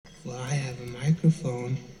Well, I have a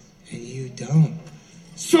microphone, and you don't.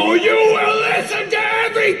 So you will listen to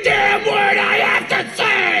every damn word I have to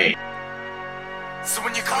say! So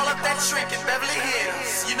when you call up that shrink in Beverly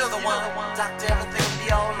Hills, you know the one, doctor, everything will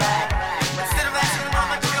be alright. Instead of asking him how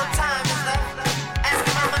much of your time is left, ask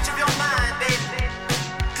him how much of your mind, baby.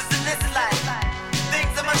 Cause in this life,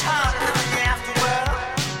 things are much harder than in the afterworld.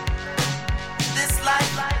 This life,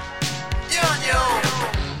 you're on your own.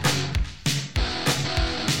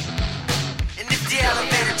 And if the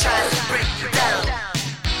elevator tries to break you down,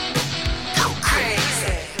 go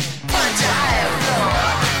crazy, punch a higher floor.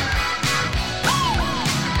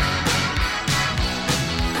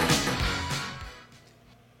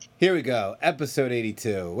 Here we go, episode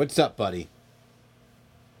 82. What's up, buddy?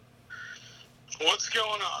 What's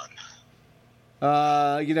going on?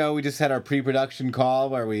 We just had our pre-production call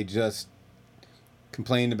where we just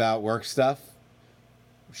complained about work stuff.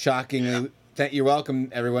 Shockingly, you're welcome,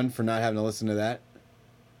 everyone, for not having to listen to that.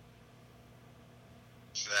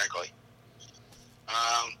 Exactly.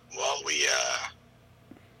 Well, we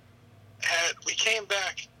came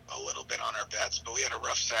back a little bit on our bets, but we had a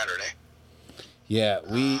rough Saturday. Yeah,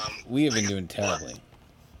 we have been doing terribly.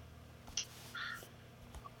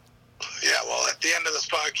 Yeah, well, at the end of this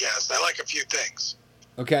podcast, I like a few things.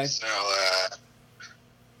 Okay. So,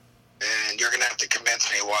 and you're going to have to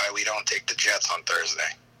convince me why we don't take the Jets on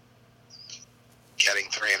Thursday. Getting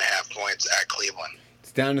 3.5 points at Cleveland.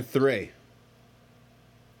 It's down to 3.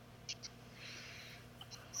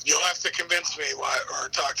 You'll have to convince me why, or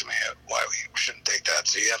talk to me why we shouldn't take that.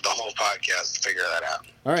 So you have the whole podcast to figure that out.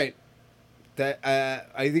 All right. I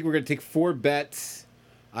think we're going to take 4 bets.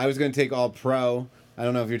 I was going to take all pro. I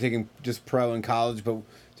don't know if you're taking just pro in college, but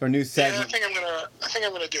it's our new segment. Yeah, I think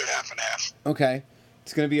I'm gonna do it half and half. Okay.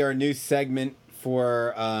 It's going to be our new segment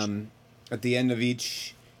for at the end of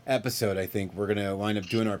each episode. I think we're going to wind up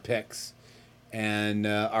doing our picks and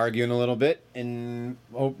arguing a little bit, and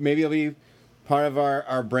maybe it'll be part of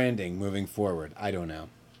our branding moving forward. I don't know.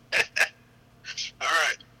 All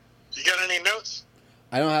right. You got any notes?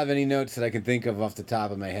 I don't have any notes that I can think of off the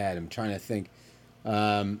top of my head. I'm trying to think.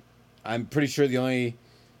 I'm pretty sure the only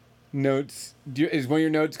notes... Is one of your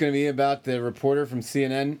notes going to be about the reporter from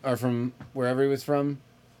CNN, or from wherever he was from?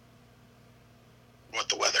 What,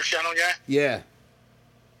 the Weather Channel guy? Yeah.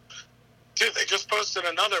 Dude, they just posted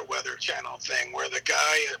another Weather Channel thing where the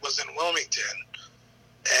guy was in Wilmington,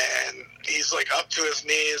 and he's, like, up to his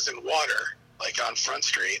knees in water, like, on Front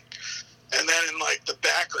Street. And then in, like, the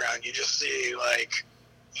background, you just see, like,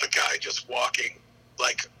 a guy just walking,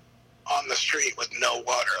 like, on the street with no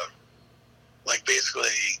water. Like,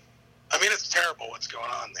 basically, I mean, it's terrible what's going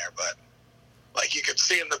on there, but, like, you could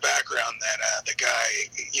see in the background that the guy,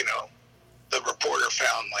 you know, the reporter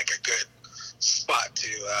found, like, a good spot to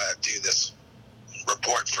do this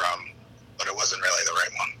report from, but it wasn't really the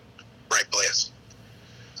right one, right place.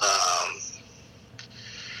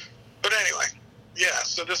 But anyway, yeah,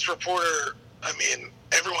 so this reporter, I mean,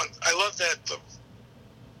 I love that the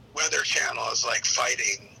Weather Channel is, like,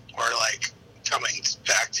 fighting or, like, coming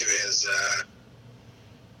back to his,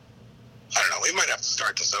 I don't know, we might have to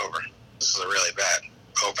start this over. This is a really bad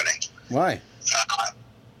opening. Why?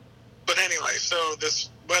 But anyway, so this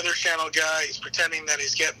Weather Channel guy, he's pretending that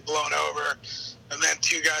he's getting blown over, and then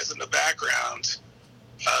 2 guys in the background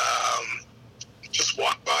just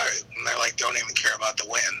walk by, and they, like, don't even care about the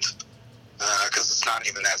wind, because it's not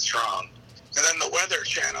even that strong. And then the Weather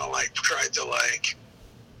Channel, like, tried to, like,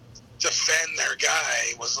 defend their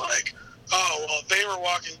guy, was like, oh, well, they were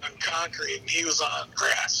walking on concrete and he was on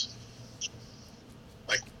grass.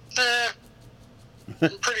 Like, I'm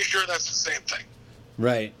pretty sure that's the same thing.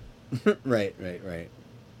 Right. right.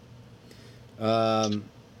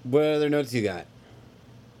 What other notes you got?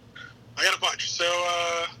 I got a bunch. So,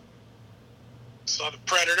 saw The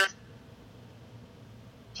Predator.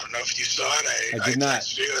 I don't know if you saw it. I did not.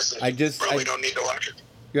 texted you. I don't need to watch it.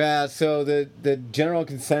 Yeah, so the general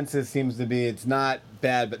consensus seems to be it's not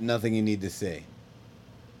bad, but nothing you need to see.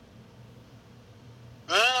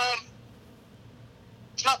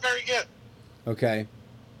 It's not very good. Okay.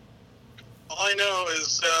 All I know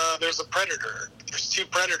is there's a predator. There's 2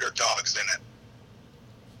 predator dogs in it.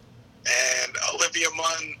 And Olivia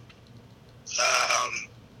Munn,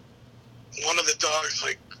 one of the dogs,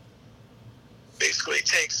 like, basically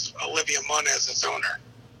takes Olivia Munn as its owner.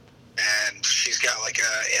 And she's got, like,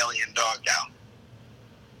 a alien dog now.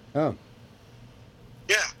 Oh.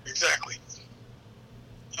 Yeah, exactly.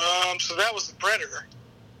 So that was The Predator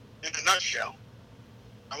in a nutshell.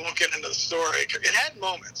 I won't get into the story. It had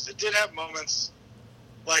moments. It did have moments,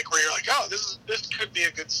 like, where you're like, oh, this could be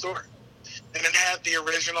a good story. And it had the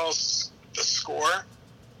original, the score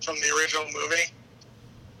from the original movie,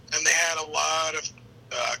 and they had a lot of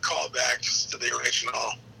callbacks to the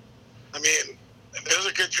original. I mean, there's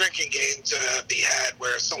a good drinking game to be had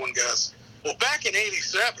where someone goes, well, back in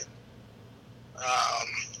 87,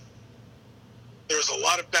 there's a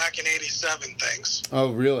lot of back in 87 things.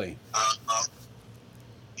 Oh, really?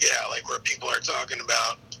 Yeah, like where people are talking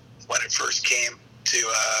about when it first came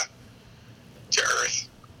to Earth.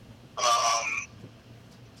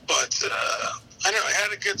 But I don't know, it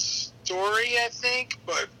had a good story, I think,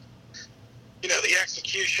 but, you know, the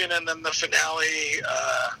execution and then the finale,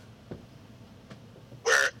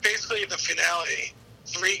 where basically the finale,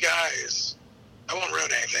 3 guys, I won't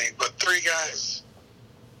ruin anything, but 3 guys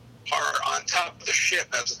are on top of the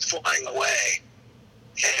ship as it's flying away,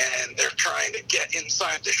 and they're trying to get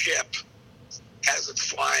inside the ship as it's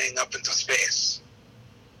flying up into space.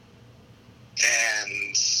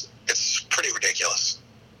 And it's pretty ridiculous.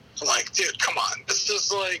 I'm like, dude, come on. This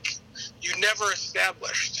is like, you never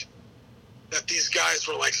established that these guys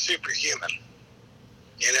were like superhuman.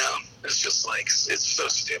 You know? It's just like, it's so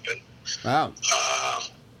stupid. Wow.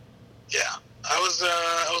 Yeah. I was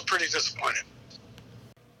pretty disappointed.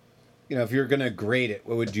 You know, if you're gonna grade it,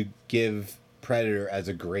 what would you give Predator as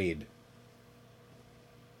a grade?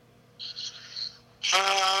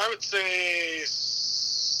 I would say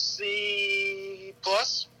C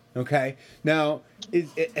plus. Okay. Now,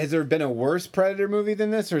 has there been a worse Predator movie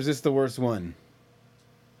than this, or is this the worst one?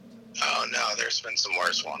 Oh no, there's been some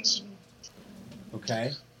worse ones.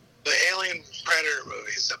 Okay. The Alien Predator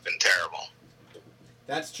movies have been terrible.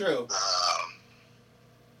 That's true.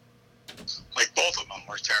 Like both of them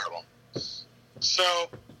were terrible. So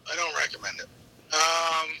I don't recommend it.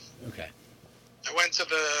 Okay. I went to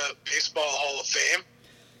the Baseball Hall of Fame.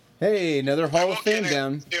 Hey, another Hall of Fame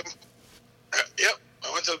down. Yep.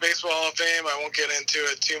 I went to the Baseball Hall of Fame. I won't get into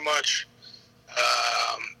it too much.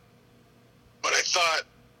 But I thought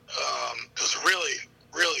it was really,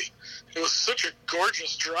 it was such a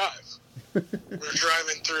gorgeous drive. We were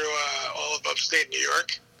driving through all of upstate New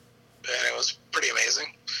York, and it was pretty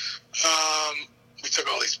amazing. We took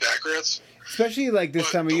all these back roads. Especially like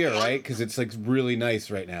this time of year, right? Because it's like really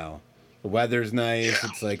nice right now. The weather's nice. Yeah.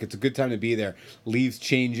 It's like, it's a good time to be there. Leaves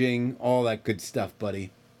changing, all that good stuff,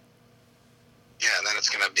 buddy. Yeah, and then it's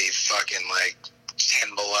going to be fucking like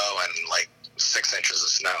 10 below and like 6 inches of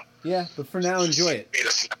snow. Yeah, but for now, enjoy it.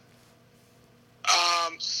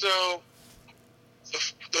 So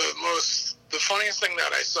the funniest thing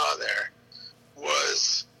that I saw there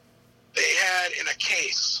was they had in a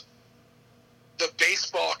case the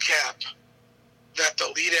baseball cap that the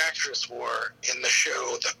lead actress wore in the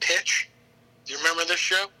show The Pitch. Do you remember this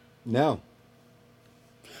show? No.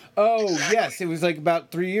 Oh, Exactly. yes. It was like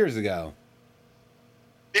about 3 years ago.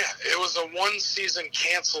 Yeah, it was a 1-season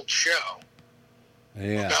canceled show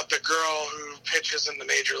Yeah. about the girl who pitches in the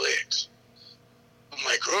major leagues. I'm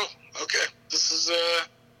like, oh, okay, this is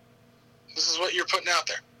what you're putting out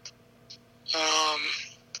there.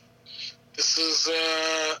 This is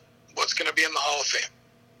what's going to be in the Hall of Fame.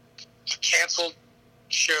 A canceled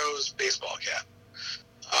show's baseball cap.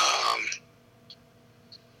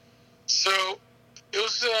 So it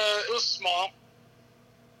was small,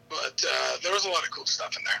 but there was a lot of cool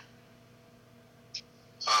stuff in there.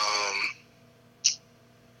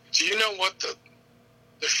 Do you know what the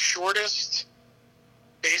shortest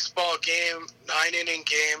baseball game, 9-inning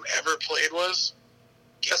game ever played was?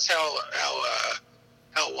 Guess how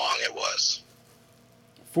long it was.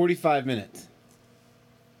 45 minutes.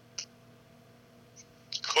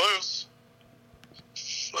 Close.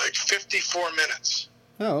 Like 54 minutes.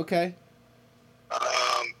 Oh, okay.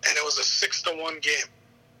 And it was a 6-1 game.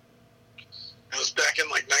 It was back in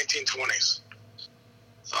like 1920s.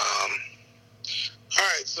 All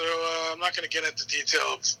right, so I'm not going to get into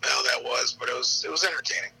detail of how that was, but it was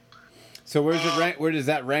entertaining. So where's it rank? Where does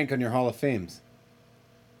that rank on your Hall of Fames?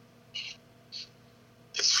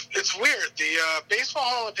 It's weird. The Baseball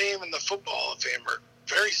Hall of Fame and the Football Hall of Fame are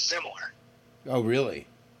very similar. Oh, really?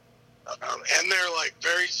 And they're like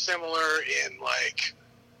very similar in like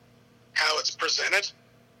how it's presented.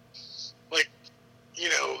 Like, you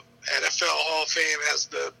know, NFL Hall of Fame has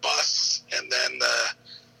the bus, and then the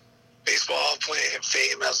Baseball Hall of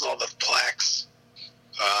Fame has all the plaques.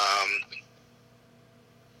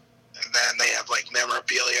 And then they have like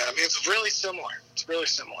memorabilia. I mean, it's really similar.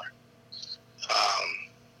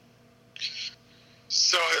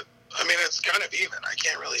 So, I mean, it's kind of even. I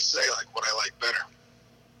can't really say like what I like better.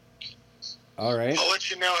 All right. I'll let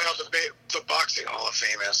you know how the Boxing Hall of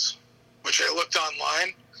Fame is, which I looked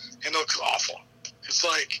online, and it looks awful. It's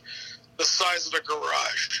like the size of a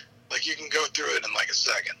garage. Like, you can go through it in like a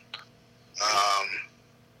second.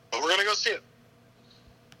 go see it.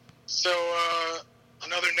 So,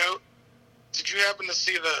 another note. Did you happen to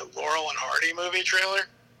see the Laurel and Hardy movie trailer?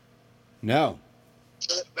 No.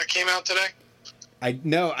 That came out today? I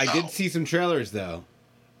did see some trailers, though.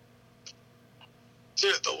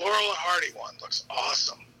 Dude, the Laurel and Hardy one looks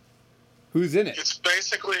awesome. Who's in it? It's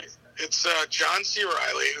John C.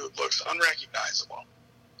 Reilly, who looks unrecognizable.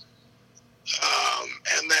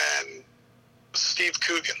 And then Steve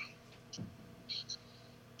Coogan.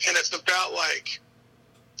 And it's about, like,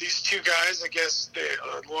 these two guys, I guess,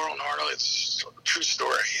 Laurel and Hardy, it's a true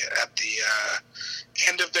story. At the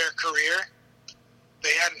end of their career,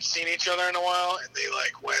 they hadn't seen each other in a while, and they,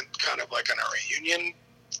 like, went kind of like on a reunion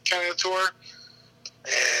kind of tour.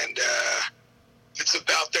 And it's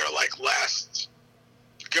about their, like, last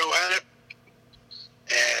go at it.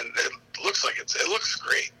 And it looks like it looks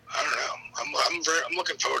great. I don't know. I'm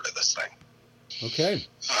looking forward to this thing. Okay.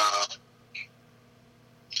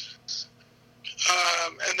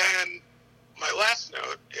 And then my last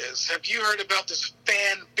note is: have you heard about this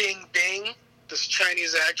Fan BingBing, this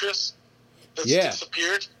Chinese actress that's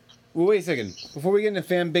disappeared? Well, wait a second. Before we get into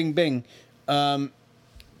Fan BingBing,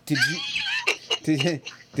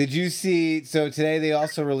 did you see? So today they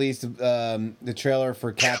also released the trailer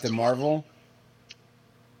for Captain Marvel.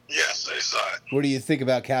 Yes, I saw it. What do you think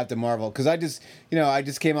about Captain Marvel? Because I just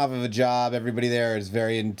came off of a job. Everybody there is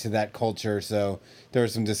very into that culture, so there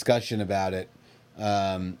was some discussion about it.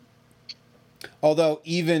 Although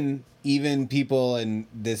even people in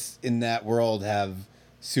that world have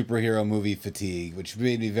superhero movie fatigue, which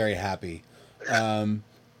made me very happy.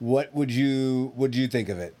 What would you think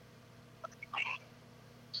of it?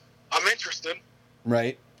 I'm interested.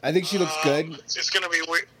 Right. I think she looks good. It's going to be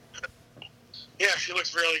weird. Yeah, she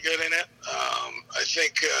looks really good in it. I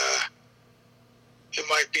think it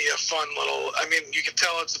might be a fun little... I mean, you can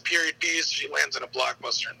tell it's a period piece. She lands in a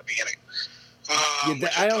blockbuster in the beginning.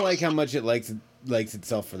 I don't like how much it likes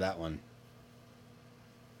itself for that one.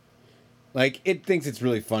 Like, it thinks it's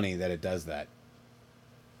really funny that it does that.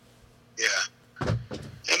 Yeah.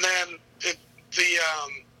 And then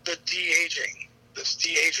the de-aging, this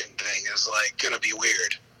de-aging thing is, like, going to be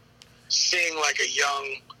weird. Seeing, like, a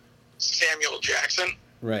young Samuel Jackson.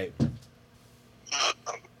 Right.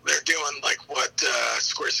 They're doing, like, what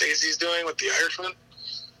Scorsese's doing with The Irishman.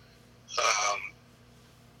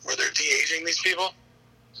 Where they're de-aging these people.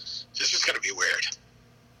 It's just going to be weird.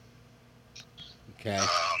 Okay.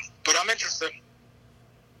 But I'm interested.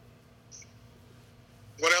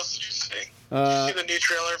 What else did you see? Did you see the new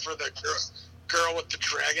trailer for the girl with the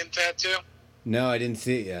dragon tattoo? No, I didn't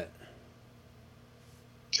see it yet.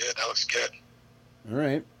 Dude, that looks good. All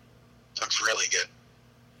right. Looks really good.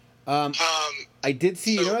 I did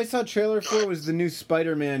see, I saw a trailer for was the new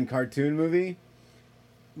Spider-Man cartoon movie.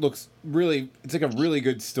 Looks really, it's like a really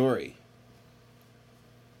good story.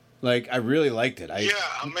 Like, I really liked it. I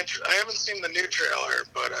haven't seen the new trailer,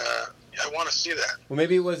 but I want to see that. Well,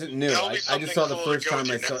 maybe it wasn't new. I just saw the first time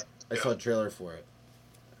I saw a trailer for it.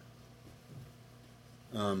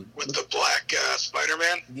 With the black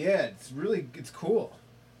Spider-Man? Yeah, it's cool.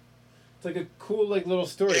 It's like a cool, like, little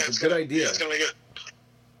story. It's a good idea. Yeah, it's going to be good.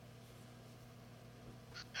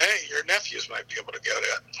 Hey, your nephews might be able to go to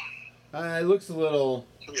it. It looks a little...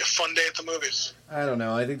 It'll be a fun day at the movies. I don't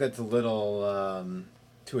know. I think that's a little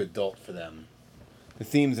too adult for them. The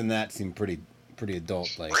themes in that seem pretty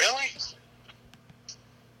adult-like. Really?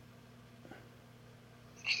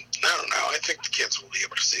 I don't know. I think the kids will be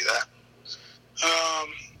able to see that.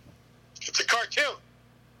 It's a cartoon.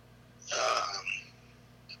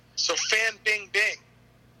 So Fan BingBing.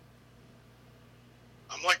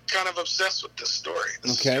 I'm like kind of obsessed with this story.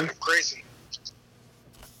 This is kind of crazy.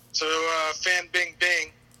 So Fan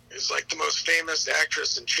BingBing is like the most famous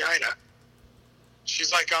actress in China.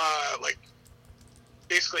 She's like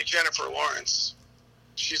basically Jennifer Lawrence.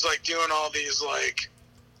 She's like doing all these like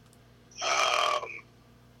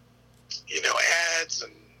ads,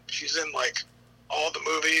 and she's in like all the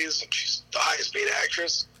movies, and she's the highest paid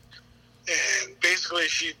actress. And basically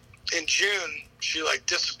in June she like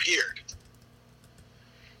disappeared.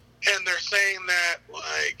 And they're saying that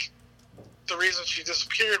like the reason she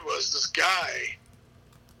disappeared was this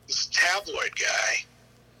tabloid guy,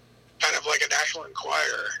 kind of like a National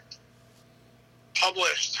Enquirer,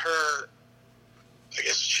 published her. I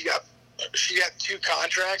guess she got 2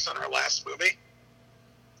 contracts on her last movie,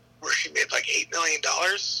 where she made like $8 million,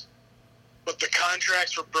 but the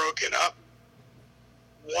contracts were broken up.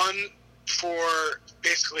 One for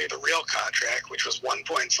basically the real contract, which was $1.5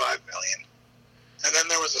 million. And then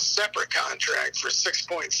there was a separate contract for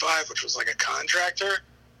 6.5, which was like a contractor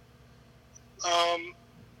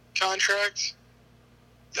contract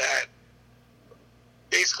that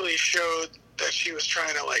basically showed that she was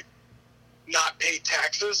trying to like not pay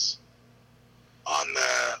taxes on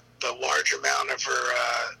the large amount of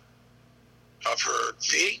her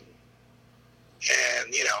fee,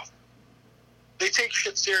 and you know they take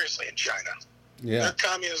shit seriously in China. Yeah. They're a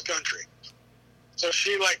communist country. So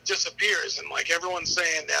she like disappears, and like everyone's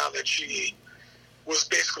saying now that she was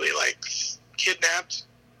basically like kidnapped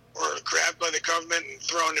or grabbed by the government and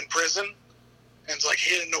thrown in prison, and it's like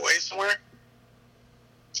hidden away somewhere.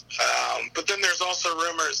 But then there's also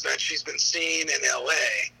rumors that she's been seen in LA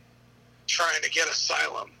trying to get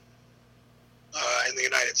asylum in the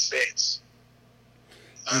United States.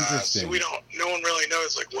 Interesting. So no one really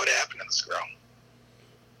knows like what happened to this girl.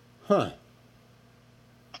 Huh.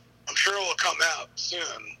 I'm sure it will come out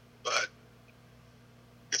soon, but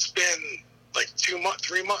it's been like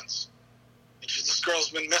 3 months. This girl's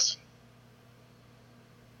been missing.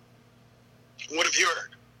 What have you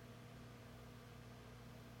heard?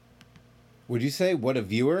 Would you say what a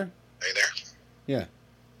viewer? Are you there? Yeah.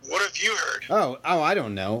 What have you heard? Oh, I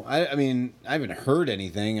don't know. I mean, I haven't heard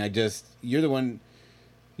anything. You're the one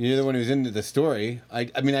who's into the story. I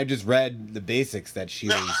mean, I just read the basics that she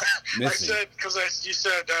was missing. I said, because you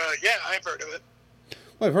said, yeah, I've heard of it.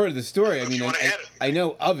 Well, I've heard of the story. I mean, I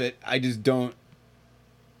know of it. I just don't.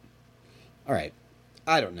 All right.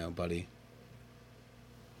 I don't know, buddy.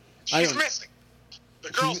 She's missing. The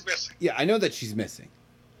girl's missing. Yeah, I know that she's missing.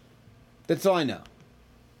 That's all I know.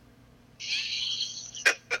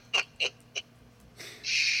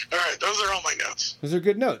 All right, those are all my notes. Those are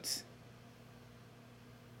good notes.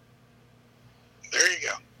 There you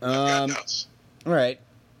go. I've got notes. All right.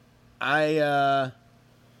 I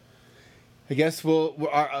guess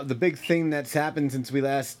the big thing that's happened since we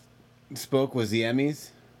last spoke was the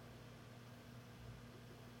Emmys.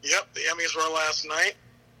 Yep, the Emmys were last night.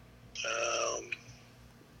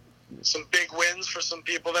 Some big wins for some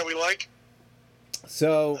people that we like.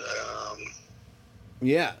 So,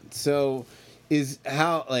 yeah. So, is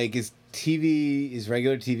regular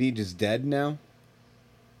TV just dead now?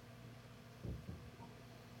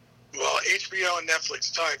 Well, HBO and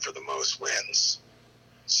Netflix tied for the most wins.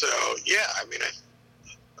 So, yeah, I mean,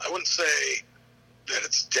 I wouldn't say that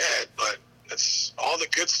it's dead, but it's all the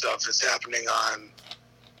good stuff is happening on,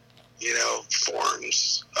 you know,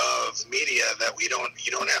 forms of media that you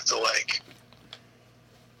don't have to like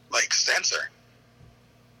censor.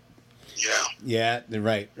 You know? Yeah,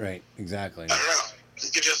 right, exactly. I don't know.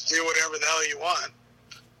 You can just do whatever the hell you want.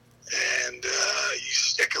 And you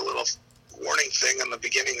stick a little warning thing on the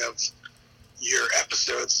beginning of your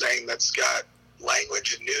episode saying that's got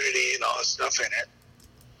language and nudity and all this stuff in it.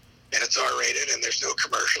 And it's R-rated and there's no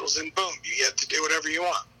commercials, and boom, you get to do whatever you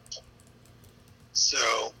want. So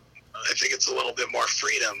I think it's a little bit more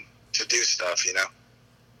freedom to do stuff, you know?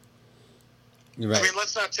 You're right. I mean,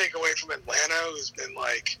 let's not take away from Atlanta, who's been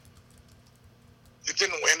like, it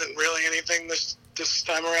didn't win really anything this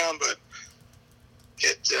time around, but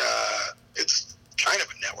it's kind of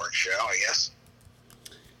a network show, I guess.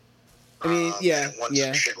 I mean, yeah, it won yeah.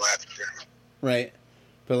 some shit last year. Right.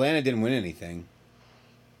 But Atlanta didn't win anything.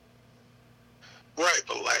 Right,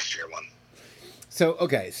 but last year won. So,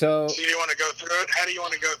 okay, so do you want to go through it? How do you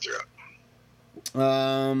want to go through it?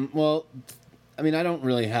 Well, I mean, I don't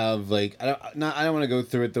really have like I don't want to go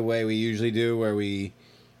through it the way we usually do, where we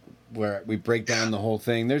break down the whole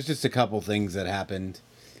thing. There's just a couple things that happened.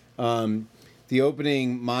 The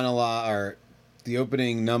opening monologue or the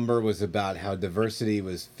opening number was about how diversity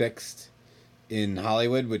was fixed in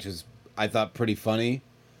Hollywood, which is, I thought, pretty funny.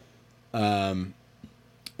 And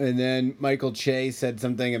then Michael Che said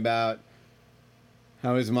something about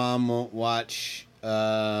how his mom won't watch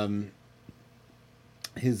the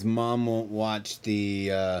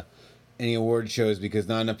any award shows because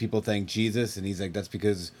not enough people thank Jesus, and he's like, that's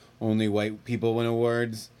because only white people win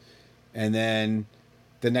awards. And then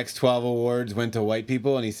the next 12 awards went to white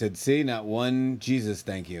people, and he said, see, not one Jesus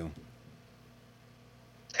thank you.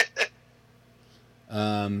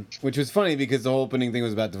 Which was funny because the whole opening thing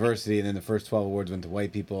was about diversity, and then the first 12 awards went to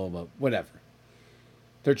white people, but whatever.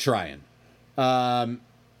 They're trying. So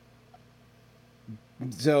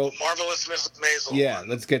Marvelous Mrs. Maisel. yeah, won.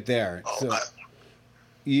 let's get there. Oh, So I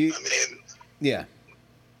you, mean, yeah,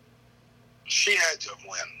 she had to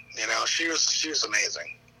win. You know, she was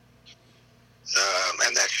amazing.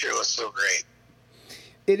 And that show was so great.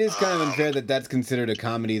 it is kind of unfair that that's considered a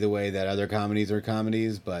comedy the way that other comedies are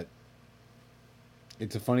comedies, but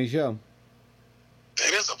it's a funny show.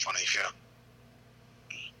 It is a funny show.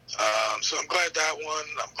 So I'm glad that won.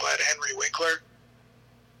 I'm glad Henry Winkler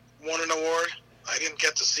won an award. I didn't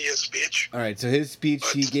get to see his speech. All right, so his speech,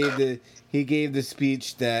 But, he he gave the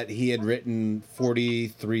speech that he had written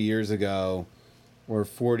 43 years ago, or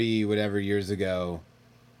 40 whatever years ago.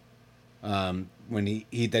 When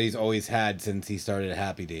he that he's always had since he started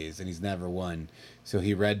Happy Days, and he's never won. So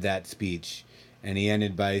he read that speech, and he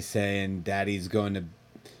ended by saying, "Daddy's going to,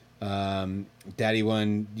 Daddy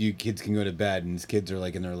won. You kids can go to bed." And his kids are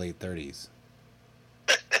like in their late 30s.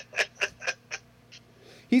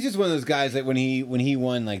 He's just one of those guys that when he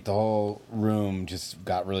won, like the whole room just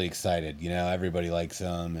got really excited. You know, everybody likes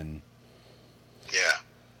him, and Yeah.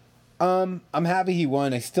 I'm happy he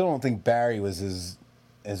won. I still don't think Barry was as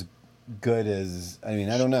good as, I mean,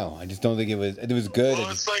 I don't know. I just don't think it was good. Well,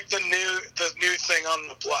 it's like the new thing on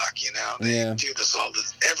the block, you know. They do this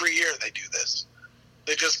every year. They do this.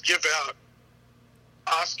 They just give out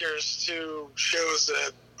Oscars to shows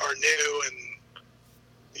that are new and,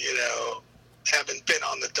 you know, haven't been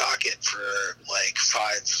on the docket for like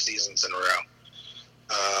 5 seasons in a row.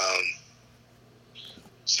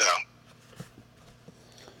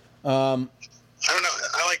 I don't know.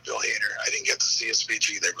 I like Bill Hader. I didn't get to see his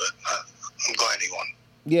speech either, but I'm glad he won.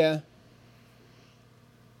 Yeah.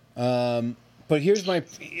 But here's my,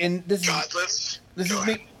 and this Godless.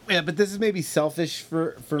 but this is maybe selfish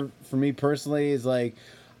for me personally. Is like,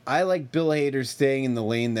 I like Bill Hader staying in the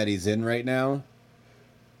lane that he's in right now.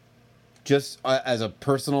 Just as a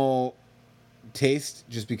personal taste,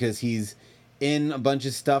 just because he's in a bunch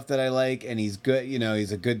of stuff that I like, and he's good. You know,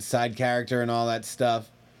 he's a good side character and all that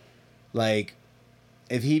stuff. Like,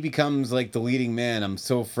 if he becomes like the leading man, I'm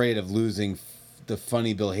so afraid of losing the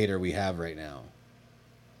funny Bill Hader we have right now.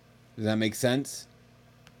 Does that make sense?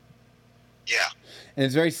 Yeah. And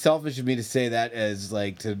it's very selfish of me to say that, as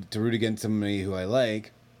like to root against somebody who I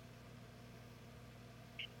like.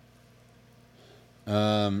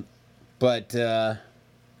 But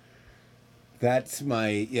that's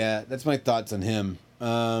my thoughts on him.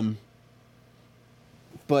 All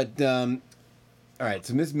right,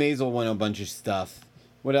 so Miss Maisel won a bunch of stuff.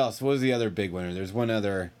 What else? What was the other big winner? There's one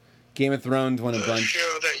other. Game of Thrones won a bunch. The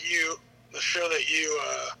show that you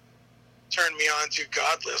turned me on to,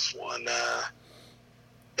 Godless, won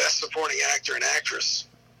Best Supporting Actor and Actress.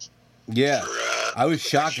 Yeah, I was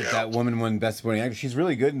shocked that woman won Best Supporting Actress. She's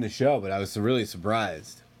really good in the show, but I was really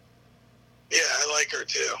surprised. Yeah, I like her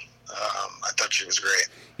too. I thought she was great.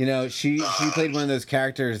 You know, she played one of those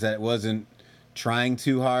characters that wasn't trying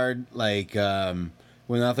too hard, like when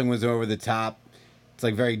nothing was over the top. It's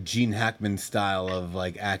like very Gene Hackman style of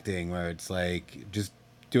like acting, where it's like just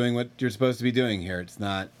doing what you're supposed to be doing here. It's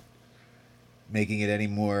not making it any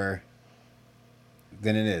more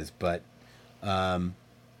than it is. But yeah,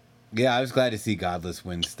 I was glad to see Godless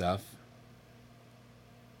win stuff.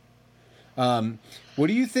 What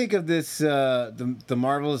do you think of this the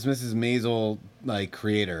Marvelous Mrs. Maisel like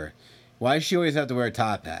creator? Why does she always have to wear a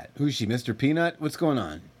top hat? Who's she, Mr. Peanut? What's going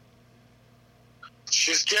on?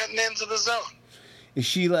 She's getting into the zone. Is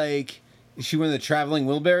she one of the traveling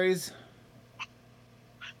Wilburys?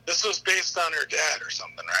 This was based on her dad or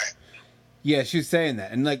something, right? Yeah, she was saying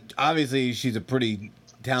that. And like obviously she's a pretty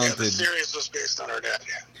talented. Yeah, the series was based on her dad,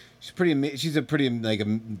 yeah. She's a pretty like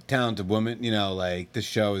a talented woman, you know, like this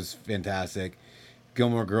show is fantastic.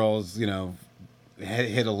 Gilmore Girls, you know,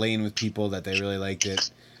 hit a lane with people that they really liked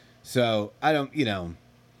it. So, I don't, you know,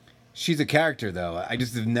 she's a character though. I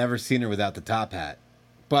just have never seen her without the top hat.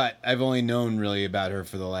 But I've only known really about her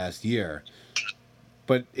for the last year.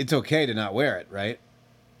 But it's okay to not wear it, right?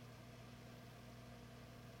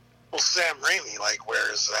 Well, Sam Raimi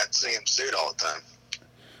wears that same suit all the time.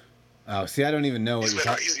 Oh, see, I don't even know what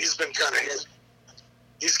he's been kind of hidden.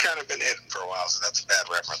 He's kind of been hidden for a while, so that's a bad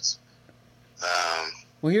reference.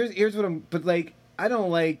 Well, here's what but like, I don't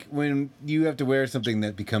like when you have to wear something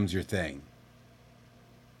that becomes your thing.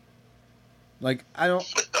 Like, I don't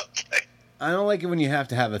like it when you have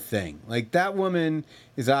to have a thing. Like, that woman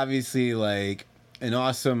is obviously like an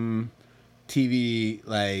awesome TV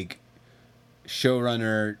like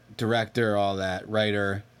showrunner, director, all that,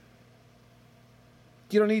 writer.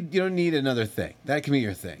 You don't need another thing. That can be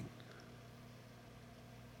your thing.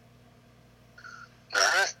 All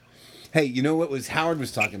right. Hey, you know what Howard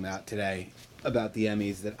was talking about today about the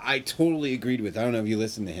Emmys that I totally agreed with. I don't know if you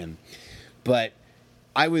listened to him, but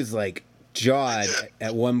I was like jawed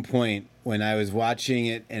at one point when I was watching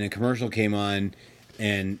it and a commercial came on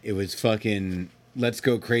and it was fucking "Let's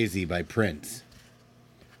Go Crazy" by Prince.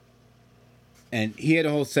 And he had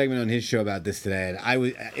a whole segment on his show about this today.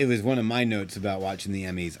 And it was one of my notes about watching the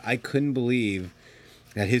Emmys. I couldn't believe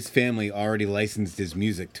that his family already licensed his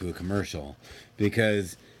music to a commercial,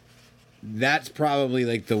 because that's probably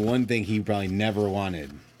like the one thing he probably never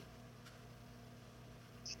wanted.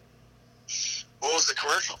 What was the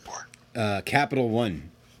commercial for? Capital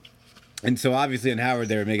One. And so obviously on Howard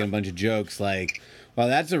they were making a bunch of jokes like, well,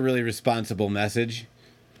 that's a really responsible message.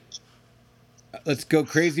 Let's go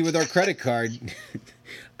crazy with our credit card.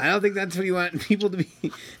 I don't think that's what you want people to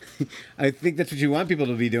be. I think that's what you want people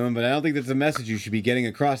to be doing, but I don't think that's a message you should be getting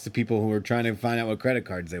across to people who are trying to find out what credit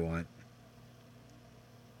cards they want.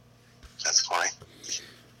 That's funny.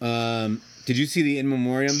 Did you see the In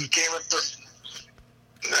Memoriam?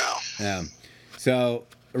 No. Yeah. So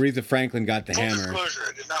Aretha Franklin got the Full hammer. disclosure,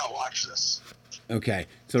 I did not watch this. Okay.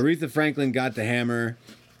 So Aretha Franklin got the hammer,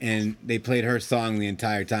 and they played her song the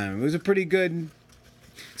entire time. It was a pretty good.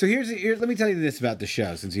 So here, let me tell you this about the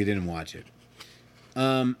show, since you didn't watch it.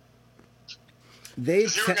 They. You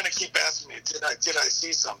were going to keep asking me, did I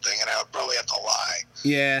see something, and I would probably have to lie.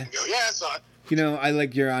 Yeah. And go, yeah, I saw it. You know, I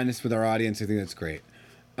like you're honest with our audience. I think that's great.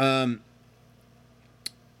 And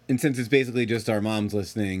since it's basically just our moms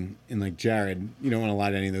listening and like Jared, you don't want to lie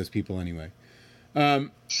to any of those people anyway. But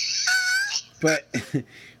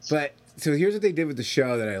so here's what they did with the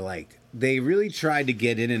show that I liked. They really tried to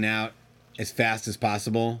get in and out as fast as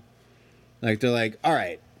possible. Like they're like, all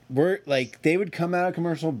right, we're like they would come out of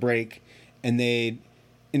commercial break and they'd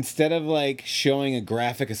instead of like showing a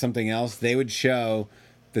graphic of something else, they would show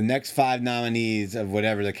the next 5 nominees of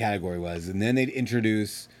whatever the category was, and then they'd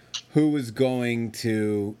introduce who was going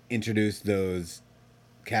to introduce those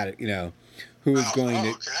who was going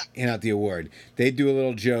to hand out the award. They'd do a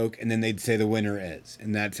little joke, and then they'd say the winner is,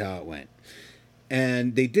 and that's how it went.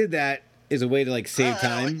 And they did that as a way to like save time.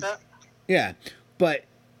 I like that. Yeah, but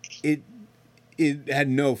it had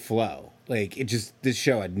no flow. Like this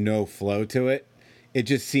show had no flow to it. It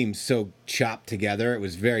just seemed so chopped together. It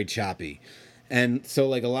was very choppy. And so,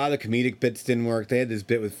 like, a lot of the comedic bits didn't work. They had this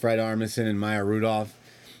bit with Fred Armisen and Maya Rudolph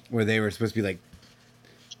where they were supposed to be, like,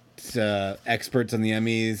 experts on the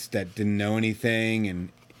Emmys that didn't know anything, and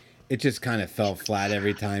it just kind of fell flat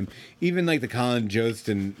every time. Even, like, the Colin Jost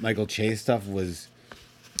and Michael Che stuff was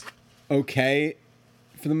okay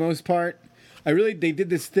for the most part. They did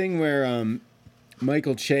this thing where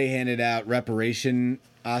Michael Che handed out reparation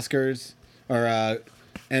Oscars, or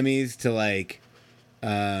Emmys to, like...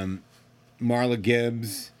 Marla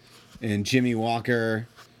Gibbs and Jimmy Walker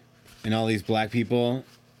and all these black people.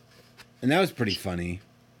 And that was pretty funny.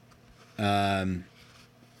 But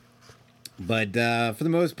for the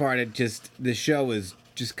most part, the show was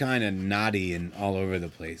just kind of naughty and all over the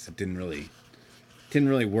place. It didn't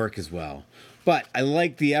really work as well. But I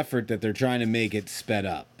like the effort that they're trying to make it sped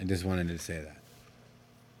up. I just wanted to say that.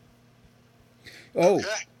 Oh, okay.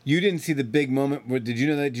 You didn't see the big moment. Did you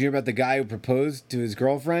know that? Did you hear about the guy who proposed to his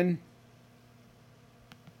girlfriend?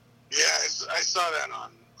 Yeah, I saw that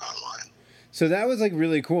online. So that was like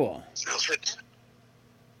really cool. That was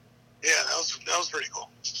pretty cool.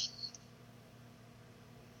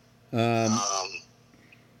 All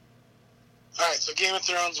right, so Game of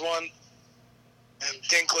Thrones won, and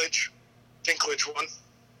Dinklage won.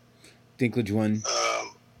 Dinklage won.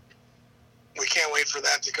 We can't wait for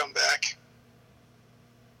that to come back,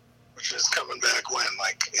 which is coming back when,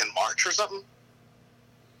 like in March or something.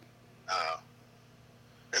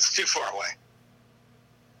 It's too far away.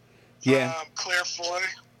 Yeah. Claire Foy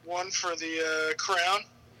won for the Crown.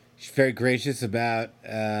 She's very gracious about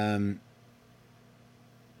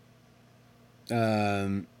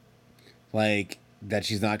like that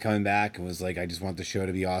she's not coming back. It was like, I just want the show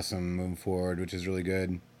to be awesome moving forward, which is really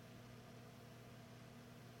good.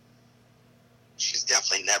 She's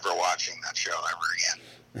definitely never watching that show ever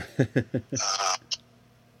again.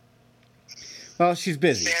 Well, she's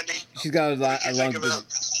busy. Sandy, she's got a lot of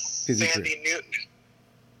busy Sandy career. Newton.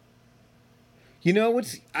 You know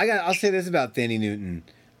I'll say this about Sandy Newton.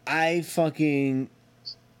 I fucking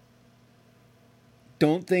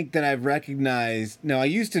don't think that I've recognized. No, I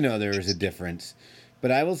used to know there was a difference, but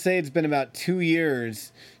I will say it's been about 2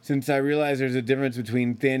 years since I realized there's a difference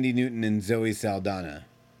between Sandy Newton and Zoe Saldana.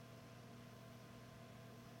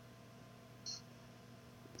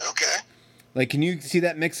 Okay. Like, can you see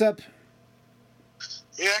that mix-up?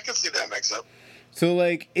 Yeah, I can see that mix-up. So,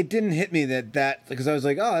 like, it didn't hit me that because I was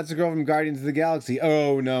like, oh, that's the girl from Guardians of the Galaxy.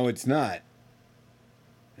 Oh, no, it's not.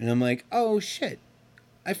 And I'm like, oh, shit.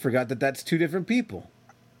 I forgot that that's 2 different people.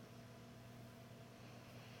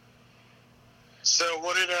 So,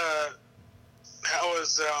 how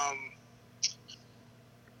was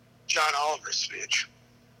John Oliver's speech?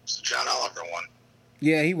 So John Oliver won.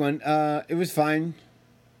 Yeah, he won. It was fine.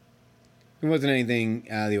 It wasn't anything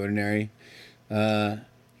out of the ordinary.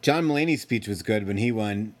 John Mulaney's speech was good when he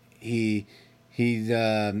won. He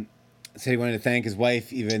said he wanted to thank his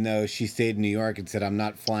wife, even though she stayed in New York, and said, I'm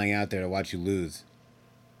not flying out there to watch you lose.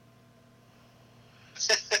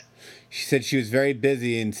 She said she was very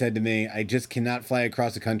busy and said to me, "I just cannot fly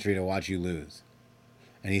across the country to watch you lose."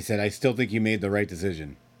 And he said, "I still think you made the right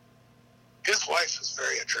decision." His wife is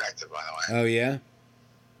very attractive, by the way. Oh, yeah?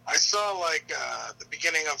 I saw, like, the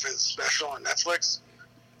beginning of his special on Netflix,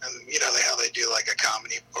 and, you know, how they do, like, a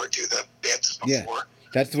comedy or do the bits before. Yeah,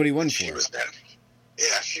 that's what he won She for. was in,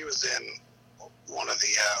 yeah, she was in one of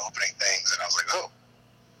the opening things, and I was like, oh,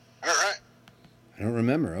 all right. I don't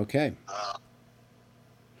remember. Okay.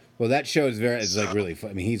 Well, that show is like really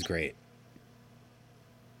fun. I mean, he's great.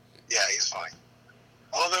 Yeah, he's funny.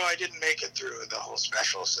 Although I didn't make it through the whole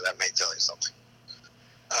special, so that may tell you something.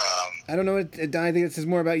 I don't know. I think it says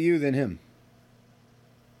more about you than him.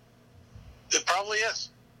 It probably is.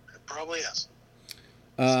 It probably is.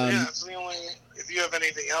 So, yeah, that's the only... If you have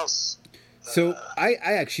anything else... So I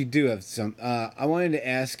actually do have some... I wanted to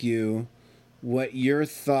ask you what your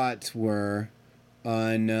thoughts were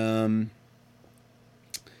on...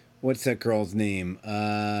 what's that girl's name?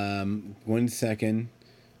 1 second.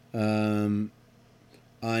 On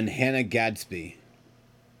Hannah Gadsby.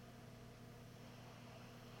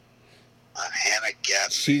 Hannah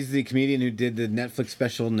Gadsby. She's the comedian who did the Netflix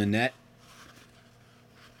special Nanette.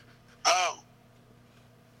 Oh.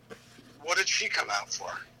 What did she come out for?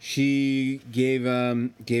 She gave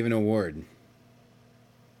an award.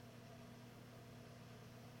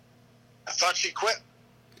 I thought she quit.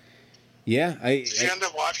 Yeah, Did you end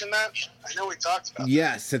up watching that? I know we talked about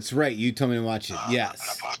yes, that's right. You told me to watch it.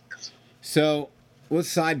 Yes. So,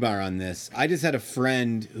 let's sidebar on this. I just had a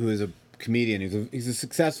friend who is a comedian. He's a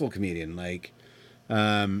successful comedian. Like,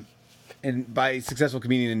 and by successful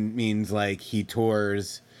comedian means like he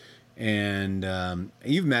tours, and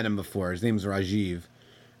you've met him before. His name's Rajiv.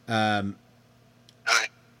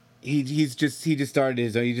 He just started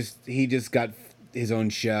his own. He just got his own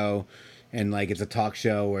show, and like it's a talk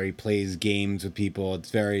show where he plays games with people.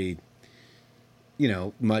 It's very, you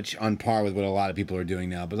know, much on par with what a lot of people are doing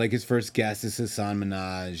now. But like his first guest is Hassan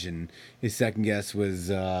Minaj, and his second guest was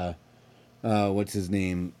what's his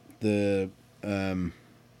name? The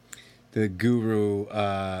guru,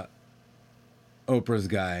 Oprah's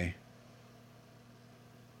guy.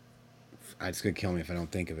 It's gonna kill me if I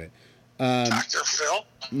don't think of it. Dr. Phil?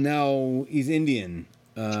 No, he's Indian.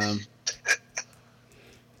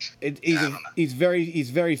 He's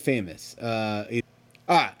very famous. All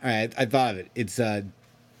right, I thought of it. It's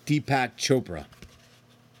Deepak Chopra.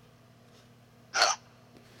 Oh.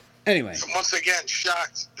 Anyway. So once again,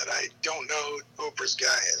 shocked that I don't know who Oprah's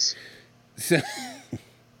guy is.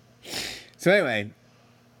 So anyway,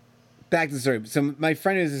 back to the story. So my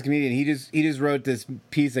friend is this comedian. He just wrote this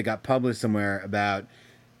piece that got published somewhere about,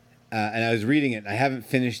 and I was reading it. And I haven't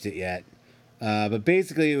finished it yet, but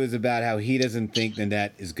basically it was about how he doesn't think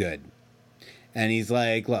Nanette is good, and he's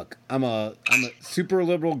like, "Look, I'm a super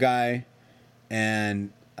liberal guy,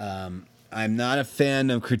 and I'm not a fan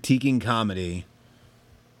of critiquing comedy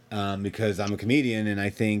because I'm a comedian, and I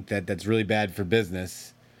think that that's really bad for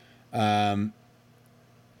business."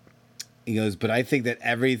 He goes, but I think that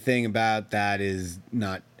everything about that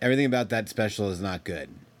special is not good.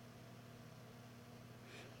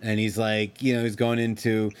 And he's like, you know, he's going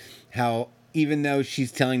into how even though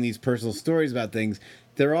she's telling these personal stories about things,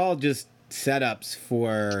 they're all just setups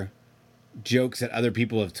for jokes that other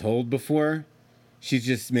people have told before. She's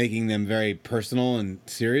just making them very personal and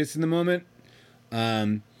serious in the moment.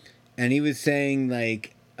 And he was saying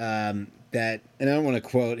like, that, and I don't want to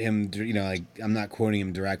quote him, you know, like I'm not quoting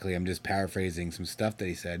him directly. I'm just paraphrasing some stuff that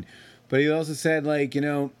he said. But he also said, like, you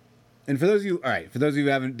know, and for those of you, all right, for those of you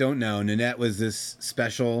who don't know, Nanette was this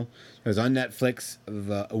special. It was on Netflix of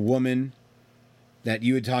a woman that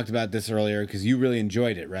you had talked about this earlier because you really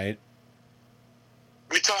enjoyed it, right?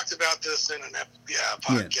 We talked about this in an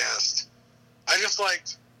podcast. Yeah. I just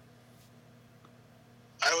liked.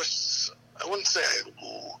 I wouldn't say.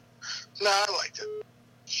 I liked it.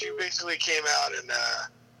 She basically came out and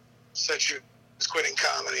said she was quitting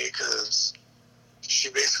comedy because she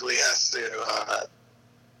basically has to.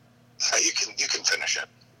 You can finish it.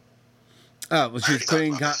 Oh well, she's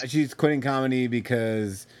quitting. She's quitting comedy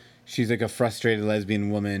because she's like a frustrated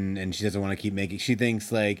lesbian woman, and she doesn't want to keep making. She thinks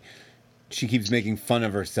like she keeps making fun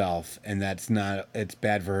of herself, and that's not. It's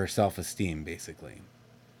bad for her self-esteem, basically.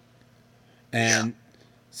 And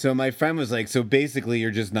so my friend was like, "So basically,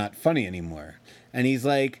 you're just not funny anymore." And he's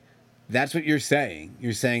like, that's what you're saying.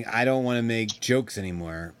 You're saying, I don't want to make jokes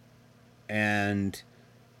anymore. And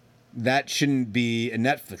that shouldn't be a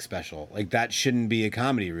Netflix special. Like, that shouldn't be a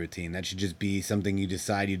comedy routine. That should just be something you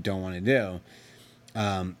decide you don't want to do.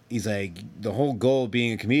 He's like, the whole goal of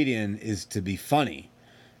being a comedian is to be funny.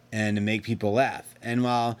 and to make people laugh. And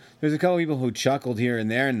while there's a couple people who chuckled here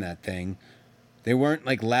and there in that thing, they weren't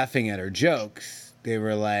like laughing at her jokes. They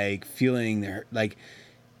were like feeling their, like,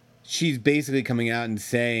 she's basically coming out and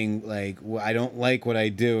saying like, well, I don't like what I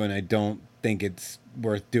do and I don't think it's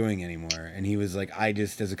worth doing anymore. And he was like, I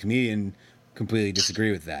just, as a comedian, completely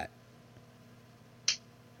disagree with that.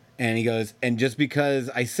 And he goes, and just because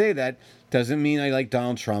I say that doesn't mean I like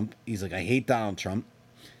Donald Trump. He's like, I hate Donald Trump.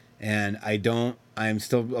 And I'm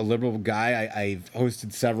still a liberal guy. I've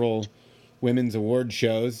hosted several women's award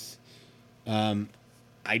shows. I'm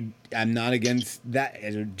not against that.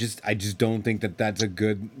 I just don't think that that's a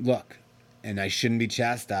good look. And I shouldn't be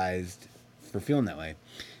chastised for feeling that way.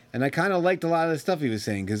 And I kind of liked a lot of the stuff he was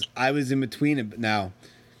saying because I was in between it. Now,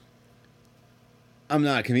 I'm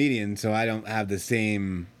not a comedian, so I don't have the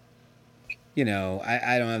same... You know,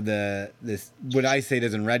 I don't have this. What I say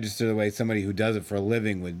doesn't register the way somebody who does it for a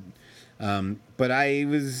living would. But I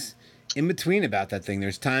was in between about that thing.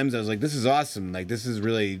 There's times I was like, this is awesome. Like, this is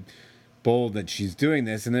really bold that she's doing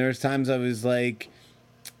this. And there's times I was like,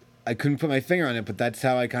 I couldn't put my finger on it, but that's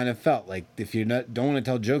how I kind of felt. Like, if you don't want to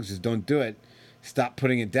tell jokes, just don't do it. Stop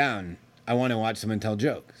putting it down. I want to watch someone tell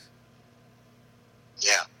jokes.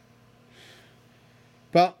 Yeah.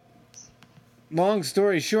 Well, long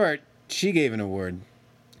story short, she gave an award.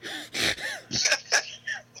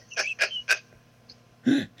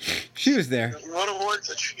 She was there. What award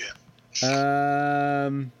did she give?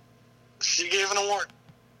 She gave an award.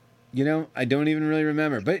 You know, I don't even really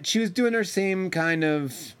remember. But she was doing her same kind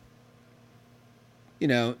of, you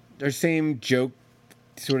know, her same joke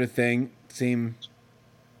sort of thing. Same.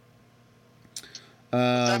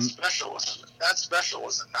 That special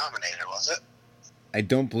wasn't nominated, was it? I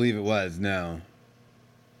don't believe it was, no.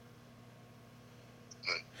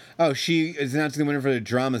 Oh, she is announcing the winner for the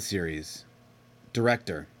drama series.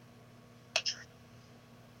 Director.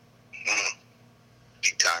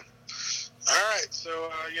 Big time. All right, so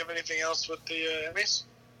you have anything else with the Emmys?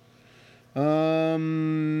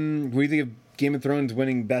 What do you think of Game of Thrones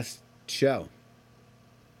winning Best Show?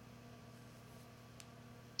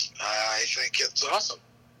 I think it's awesome.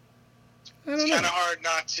 I don't It's know. kind of hard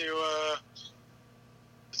not to.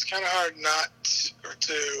 It's kind of hard not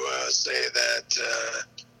to say that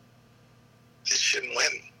it shouldn't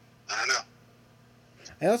win. I don't know.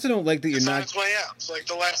 I also don't like that you're It's on not. its way out. It's like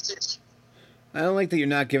the last season. I don't like that you're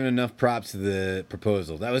not giving enough props to the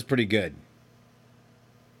proposal. That was pretty good.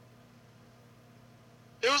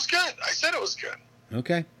 It was good. I said it was good.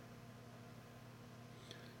 Okay.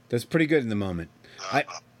 That's pretty good in the moment.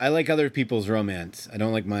 I like other people's romance. I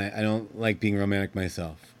don't like being romantic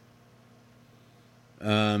myself.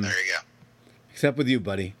 There you go. Except with you,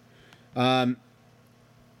 buddy. I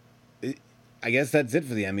guess that's it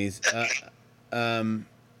for the Emmys.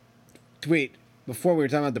 Wait, before we were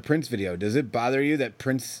talking about the Prince video, does it bother you that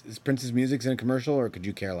Prince's music's in a commercial, or could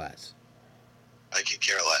you care less? I could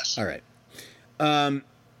care less. All right. I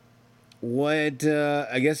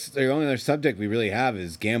guess the only other subject we really have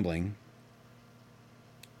is gambling.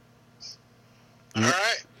 All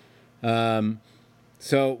right.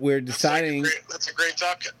 So we're deciding. That's a great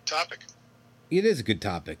topic. It is a good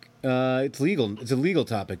topic. It's legal. It's a legal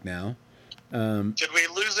topic now. Did we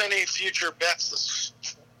lose any future bets?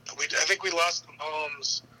 I think we lost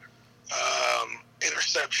Mahomes'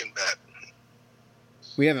 interception bet.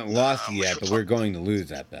 We haven't lost yet, but we're going to lose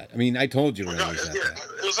that bet. I mean, I told you we're going to lose that bet.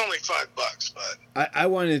 It was only $5, but I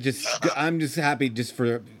wanted to just. I'm just happy just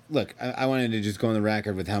for look. I wanted to just go on the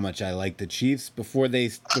record with how much I like the Chiefs before they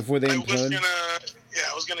implode.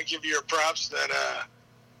 I was gonna give you your props that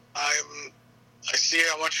I see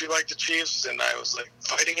how much you like the Chiefs, and I was like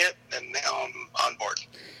fighting it, and now I'm on board.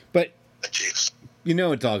 But the Chiefs. You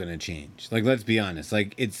know it's all going to change. Like, let's be honest.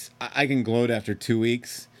 Like, I can gloat after 2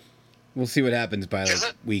 weeks. We'll see what happens by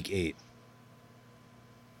like week 8.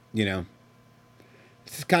 You know,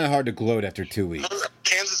 it's kind of hard to gloat after 2 weeks.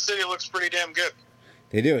 Kansas City looks pretty damn good.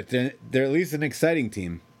 They do. They're at least an exciting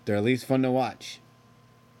team. They're at least fun to watch.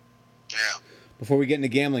 Yeah. Before we get into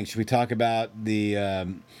gambling, should we talk about the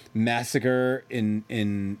massacre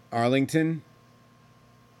in Arlington?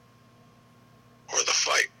 Or the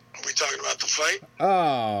fight? Are we talking about the fight?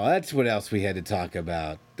 Oh, that's what else we had to talk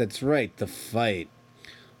about. That's right, the fight.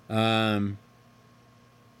 All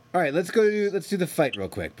right, let's do the fight real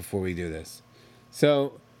quick before we do this.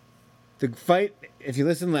 So, the fight. If you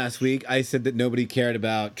listened last week, I said that nobody cared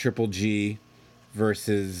about Triple G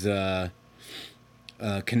versus Canelo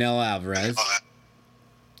Alvarez,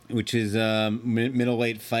 which is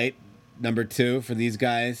middleweight fight number 2 for these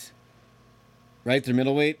guys. Right, they're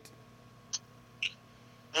middleweight.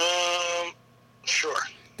 Sure.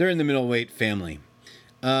 They're in the middleweight family.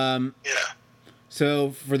 Yeah.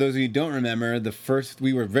 So, for those of you who don't remember,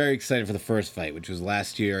 we were very excited for the first fight, which was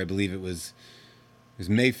last year. I believe it was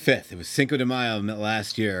May 5th. It was Cinco de Mayo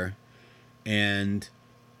last year. And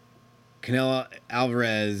Canelo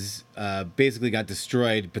Alvarez basically got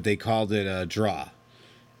destroyed, but they called it a draw.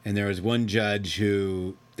 And there was one judge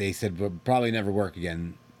who they said would probably never work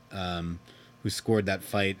again, who scored that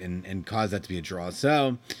fight and caused that to be a draw.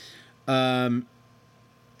 So,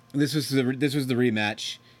 this was the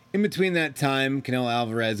rematch. In between that time, Canelo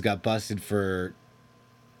Alvarez got busted for,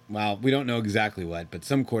 well, we don't know exactly what, but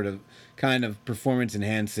some kind of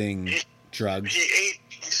performance-enhancing drugs. He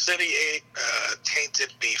said he ate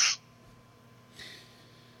tainted beef.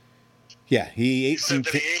 Yeah, he ate said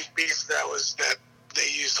that he ate beef that they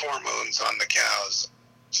used hormones on the cows.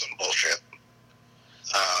 Some bullshit.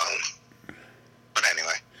 But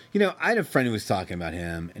anyway. You know, I had a friend who was talking about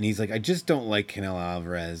him, and he's like, I just don't like Canelo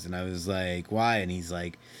Alvarez. And I was like, why? And he's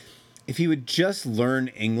like, if he would just learn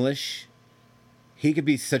English, he could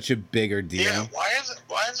be such a bigger deal. Yeah, why hasn't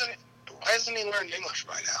he learned English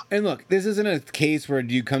by now? And look, this isn't a case where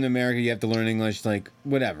you come to America, you have to learn English, like,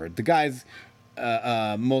 whatever. The guy's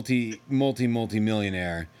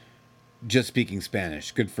multi-millionaire just speaking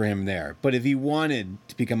Spanish. Good for him there. But if he wanted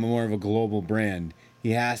to become more of a global brand,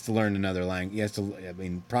 he has to learn another language. He has to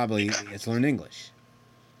learn English.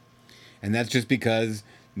 And that's just because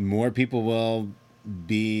more people will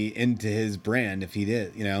be into his brand if he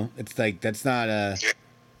did, you know? It's like, that's not a...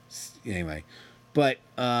 Anyway. But,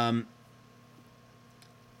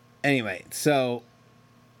 anyway, so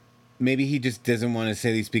maybe he just doesn't want to say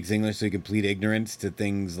that he speaks English so he can plead ignorance to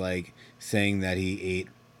things like saying that he ate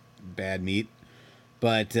bad meat.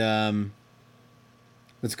 But,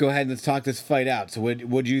 let's go ahead and let's talk this fight out. So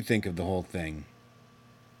what do you think of the whole thing?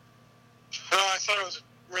 I thought it was a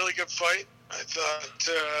really good fight. I thought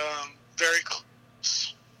very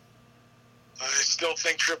close. I still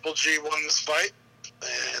think Triple G won this fight.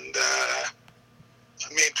 And, I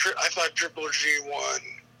thought Triple G won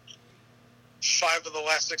 5 of the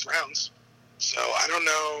last 6 rounds. So I don't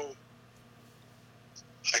know.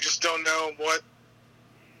 I just don't know what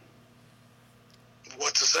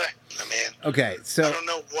to say. I mean, okay, so I don't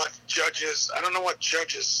know what judges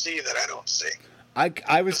see that I don't see. I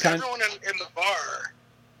was kind of... Everyone in the bar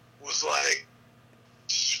was like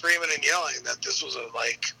screaming and yelling that this was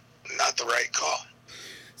not the right call.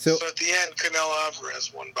 So at the end, Canelo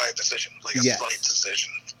Alvarez won by decision, like a slight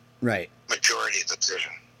decision, right? Majority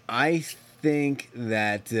decision. I think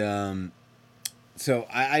that. So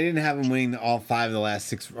I didn't have him winning all 5 of the last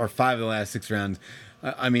 6 rounds.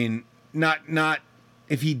 I mean, not.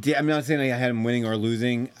 If he did, I'm not saying I had him winning or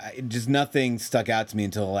losing. Just nothing stuck out to me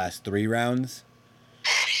until the last 3 rounds.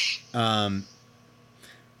 You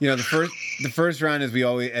know, the first round,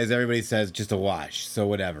 as everybody says, just a wash. So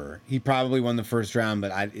whatever. He probably won the first round,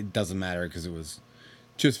 but it doesn't matter because it was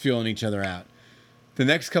just feeling each other out. The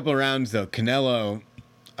next couple of rounds, though, I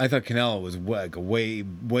thought Canelo was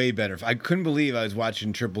way better. I couldn't believe I was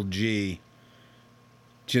watching Triple G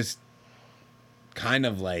just kind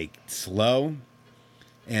of like slow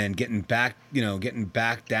and getting back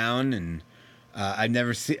down, and I'd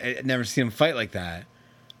never seen him fight like that.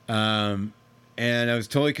 And I was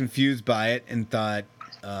totally confused by it and thought,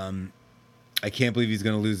 I can't believe he's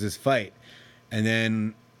going to lose this fight. And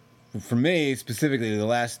then, for me, specifically, the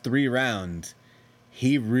last 3 rounds,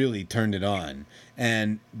 he really turned it on.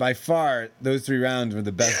 And by far, those 3 rounds were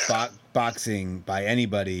the best boxing by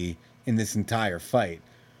anybody in this entire fight.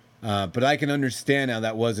 But I can understand how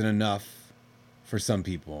that wasn't enough for some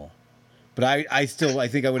people. But I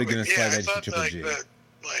think I would have given a slight edge to Triple G.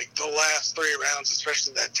 The last 3 rounds,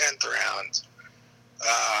 especially that 10th round,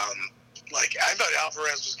 I thought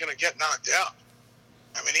Alvarez was going to get knocked out.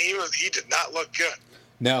 I mean, he did not look good.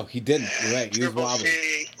 No, he didn't. You're right. He was wobbly.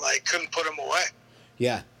 He couldn't put him away.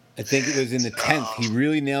 Yeah, I think it was in the 10th. He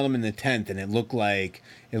really nailed him in the 10th, and it looked like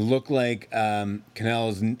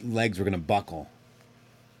Canelo's legs were going to buckle.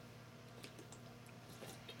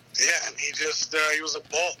 Yeah, and he was a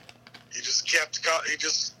bull. He just he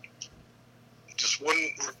just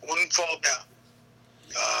wouldn't fall down.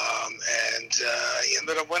 And he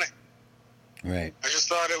ended up winning. Right. I just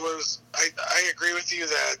thought it was. I agree with you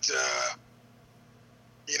that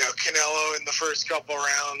Canelo in the first couple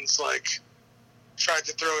rounds tried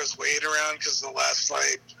to throw his weight around because in the last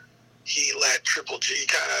fight he let Triple G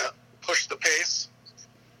kind of push the pace.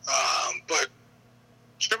 But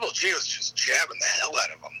Triple G was just jabbing the hell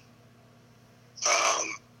out of him.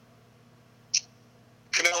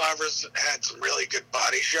 Canelo Alvarez had some really good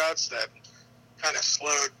body shots that kind of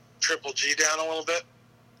slowed Triple G down a little bit.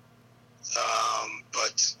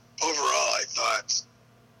 But overall, I thought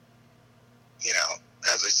you know,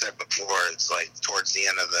 as I said before, it's like towards the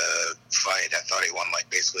end of the fight, I thought he won like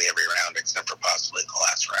basically every round except for possibly the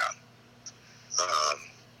last round.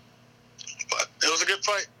 But it was a good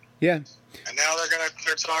fight. Yeah. And now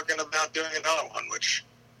they're talking about doing another one, which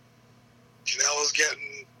Canelo's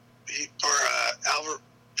getting, Albert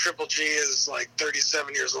Triple G is like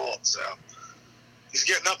 37 years old, so he's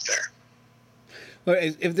getting up there. Well,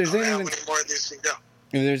 if there's anything, how many more of these can go?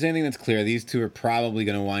 If there's anything that's clear, these two are probably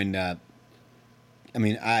going to wind up. I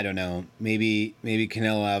mean, I don't know. Maybe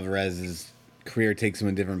Canelo Alvarez's career takes him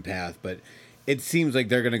a different path, but it seems like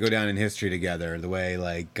they're going to go down in history together. The way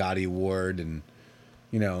like Gotti Ward and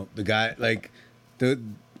the guy like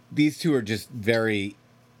these two are just very.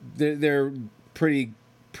 They're pretty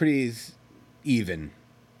even.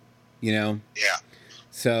 Yeah.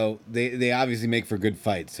 So they obviously make for good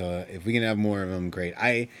fights. So if we can have more of them, great.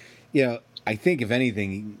 I think if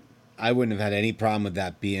anything, I wouldn't have had any problem with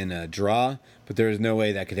that being a draw, but there is no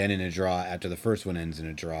way that could end in a draw after the first one ends in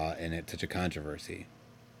a draw and it's such a controversy.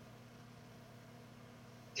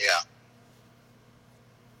 Yeah.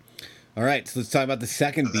 All right, so let's talk about the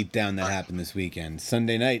second beatdown that happened this weekend,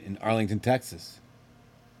 Sunday night in Arlington, Texas.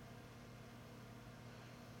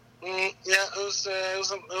 Yeah, it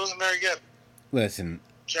wasn't very good. Listen,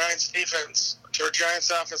 Giants defense, or Giants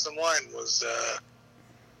offensive line was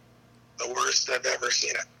the worst I've ever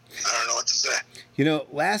seen it. I don't know what to say.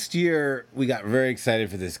 Last year we got very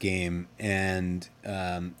excited for this game, and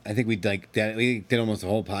I think we did almost a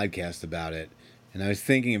whole podcast about it. And I was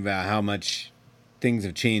thinking about how much things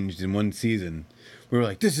have changed in one season. We were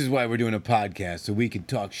like, this is why we're doing a podcast, so we can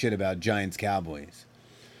talk shit about Giants Cowboys.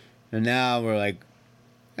 And now we're like,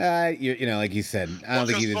 like you said, I don't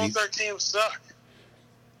think either both our teams suck.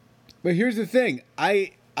 But here's the thing.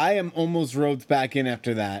 I am almost roped back in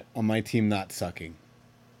after that on my team not sucking.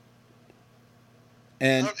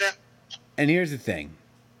 And here's the thing.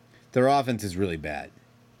 Their offense is really bad.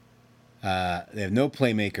 They have no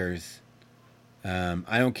playmakers.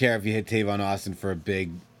 I don't care if you hit Tavon Austin for a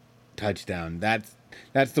big touchdown. That's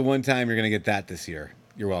the one time you're going to get that this year.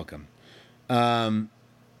 You're welcome.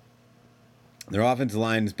 Their offensive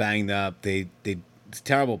line is banged up. It's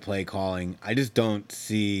terrible play calling. I just don't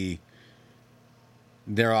see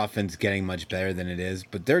their offense getting much better than it is.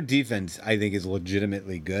 But their defense, I think, is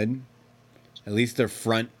legitimately good. At least their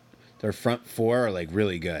front four are like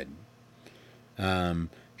really good. If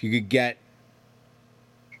you could get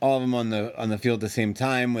all of them on the field at the same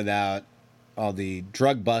time without all the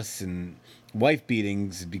drug busts and wife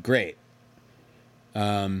beatings, it'd be great.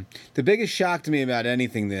 The biggest shock to me about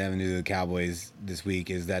anything that happened to the Cowboys this week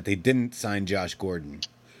is that they didn't sign Josh Gordon.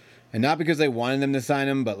 And not because they wanted them to sign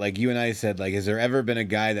him, but like you and I said, like, has there ever been a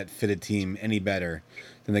guy that fit a team any better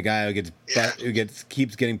than the guy who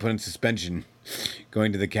keeps getting put in suspension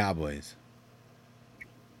going to the Cowboys?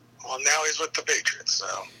 Well, now he's with the Patriots,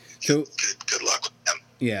 so good luck with him.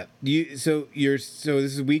 Yeah. So this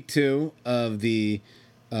is week 2 of the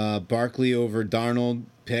Barkley over Darnold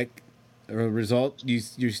pick result.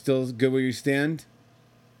 You're still good where you stand?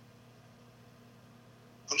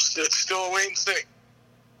 I'm still waiting to see.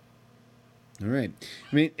 All right.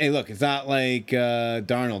 I mean, hey, look, it's not like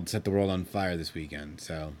Darnold set the world on fire this weekend,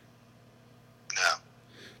 so. No.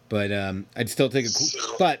 But I'd still take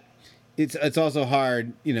but it's also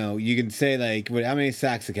hard, you can say like, how many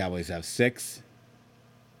sacks the Cowboys have? 6?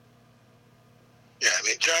 Yeah, I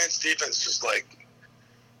mean, Giants defense just like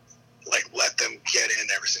let them get in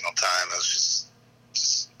every single time. It was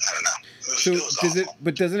just I don't know. It was awful.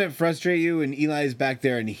 But doesn't it frustrate you when Eli's back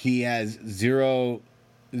there and he has zero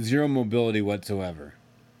mobility whatsoever?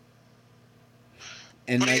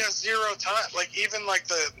 But he has zero time. Like even like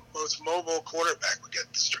the most mobile quarterback would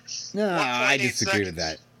get distracted. No, I disagree with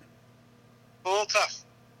that. A little tough.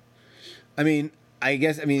 I mean,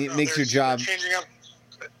 it makes your job. Changing up.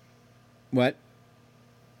 What?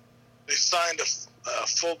 They signed a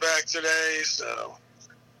fullback today, so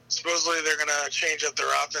supposedly they're going to change up their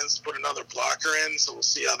offense, put another blocker in, so we'll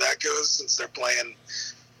see how that goes since they're playing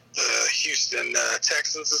the Houston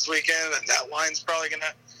Texans this weekend, and that line's probably going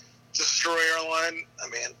to destroy our line. I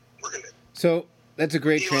mean, we're going to... So, that's a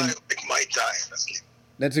great... Eli might die in this game.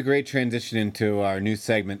 That's a great transition into our new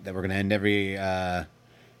segment that we're going to end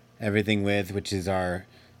everything with, which is our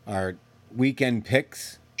weekend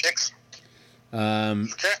picks. Okay.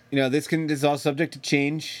 This is all subject to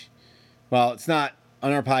change. Well, it's not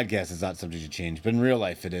on our podcast. It's not subject to change, but in real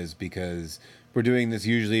life, it is because we're doing this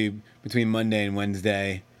usually between Monday and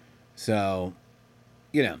Wednesday. So,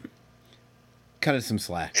 cut us some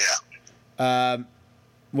slack. Yeah.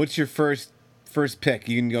 What's your first pick?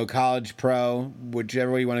 You can go college, pro,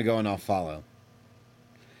 whichever way you want to go, and I'll follow.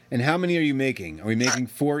 And how many are you making? Are we making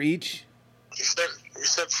 4 each? We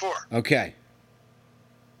said 4. Okay.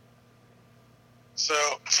 So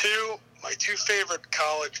my two favorite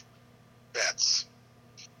college bets.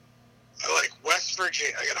 I like West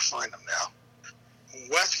Virginia. I gotta find them now.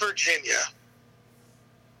 West Virginia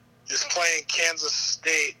is playing Kansas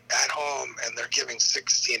State at home, and they're giving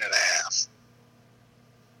 16.5.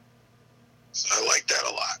 So I like that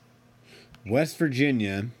a lot. West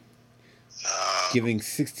Virginia giving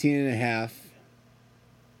 16.5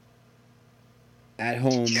 at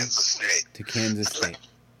home to Kansas State.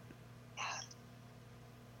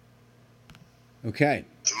 Okay.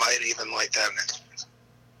 I might even like that.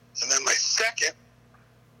 And then my second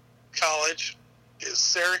college is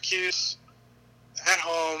Syracuse at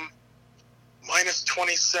home, minus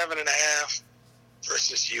 27.5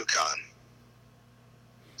 versus UConn.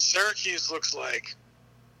 Syracuse looks like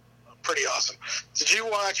pretty awesome. Did you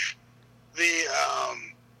watch the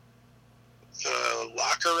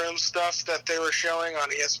locker room stuff that they were showing on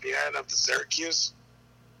ESPN of the Syracuse?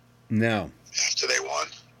 No. After they won,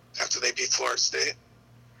 after they beat Florida State,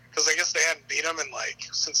 because I guess they hadn't beat them in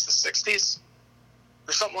since the 60s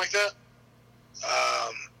or something like that.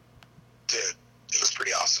 Dude, it was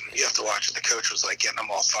pretty awesome. You have to watch it. The coach was getting them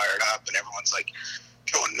all fired up, and everyone's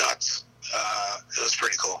going nuts. It was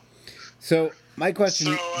pretty cool. So my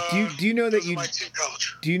question: Do you know that you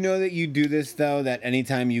do you know that you do this though? That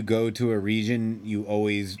anytime you go to a region, you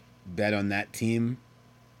always bet on that team.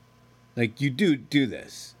 You do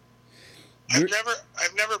this. I've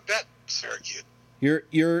never bet Syracuse.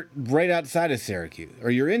 You're right outside of Syracuse,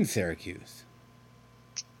 or you're in Syracuse.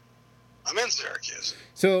 I'm in Syracuse.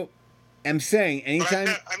 So I'm saying anytime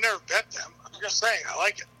I've never bet them. I'm just saying I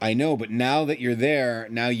like it. I know, but now that you're there,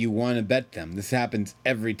 now you want to bet them. This happens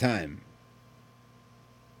every time.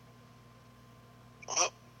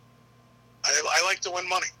 Well, I like to win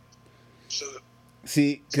money. So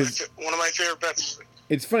see, because one of my favorite bets.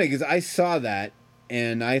 It's funny because I saw that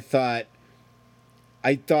and I thought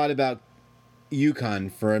about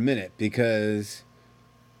UConn for a minute because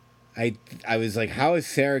I was like, how is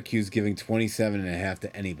Syracuse giving 27.5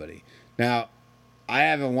 to anybody? Now, I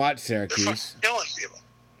haven't watched Syracuse. They're killing people.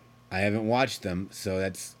 I haven't watched them, so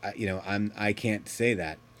that's I can't say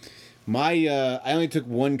that. I only took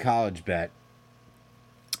one college bet.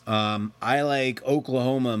 I like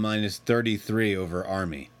Oklahoma minus 33 over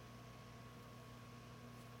Army.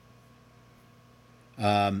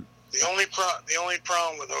 The only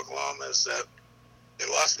problem with Oklahoma is that they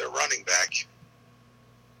lost their running back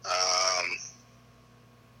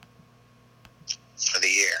for the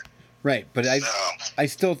year. Right, but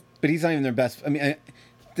but he's not even their best. I mean,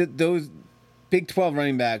 those Big 12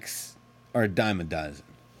 running backs are a dime a dozen.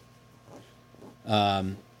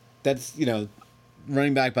 That's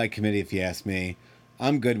running back by committee. If you ask me,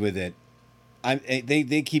 I'm good with it.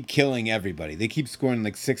 They keep killing everybody. They keep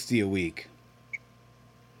scoring 60 a week.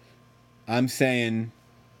 I'm saying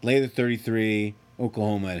lay the 33,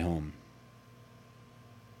 Oklahoma at home.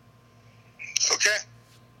 Okay.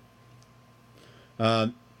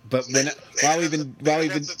 But while we've been,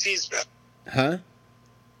 that's a tease bet. Huh?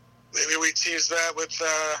 Maybe we tease that with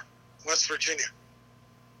West Virginia.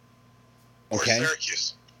 Okay. Or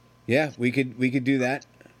Syracuse. Yeah, we could do that.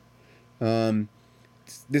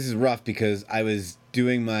 This is rough because I was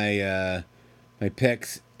doing my my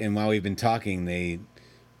picks, and while we've been talking, they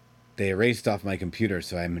erased off my computer.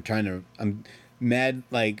 So I'm mad,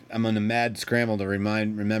 I'm on a mad scramble to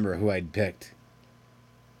remember who I'd picked.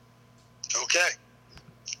 Okay.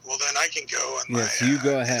 Well, then I can go on my. Yes, you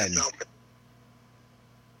go ahead.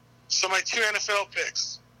 So my 2 NFL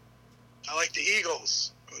picks. I like the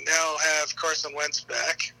Eagles, who now have Carson Wentz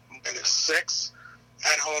back, -6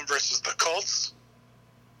 at home versus the Colts.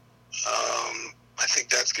 I think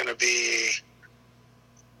that's going to be.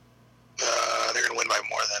 They're going to win by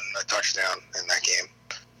more than a touchdown in that game.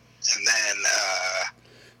 And then.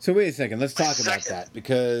 So wait a second. Let's talk about that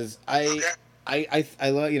because I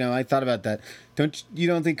thought about that. You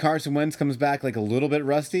don't think Carson Wentz comes back a little bit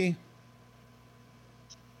rusty?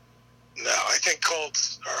 No, I think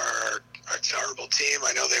Colts are a terrible team.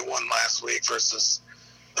 I know they won last week versus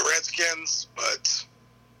the Redskins, but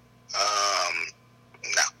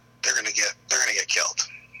no, they're gonna get killed.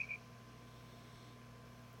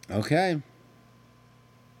 Okay.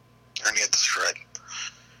 They're gonna get destroyed.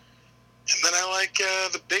 And then I like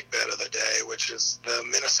the big bet of the day, which is the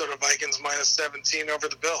Minnesota Vikings -17 over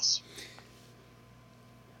the Bills.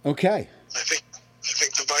 Okay. I think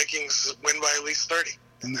the Vikings win by at least 30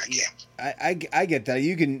 in that game. I get that.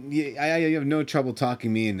 You have no trouble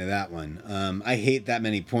talking me into that one. I hate that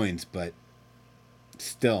many points, but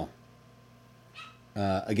still.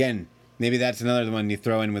 Again, maybe that's another one you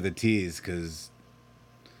throw in with a tease because,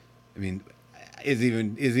 I mean, is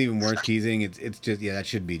even worth teasing. It's just that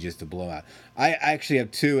should be just a blowout. I actually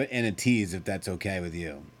have two and a tease if that's okay with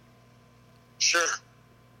you. Sure.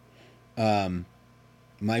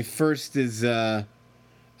 My first is I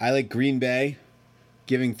like Green Bay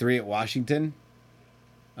giving 3 at Washington.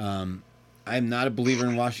 I'm not a believer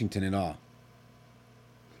in Washington at all.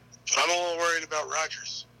 I'm a little worried about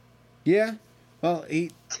Rodgers. Yeah, well, I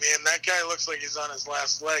mean, that guy looks like he's on his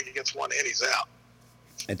last leg. He gets one hit, he's out.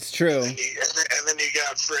 It's true. And then you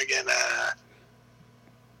got friggin'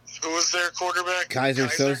 who was their quarterback? Kaiser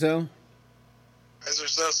Soso. Kaiser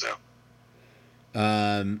Soso.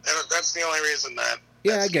 And that's the only reason that.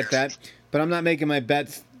 Yeah, I get that, but I'm not making my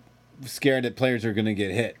bets scared that players are going to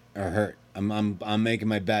get hit or hurt. I'm making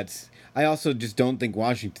my bets. I also just don't think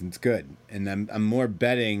Washington's good, and I'm more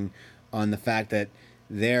betting on the fact that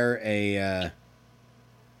they're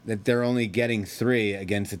that they're only getting 3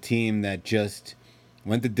 against a team that just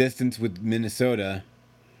went the distance with Minnesota,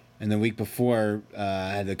 and the week before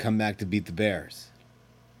had to come back to beat the Bears.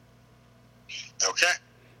 Okay.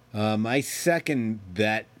 My second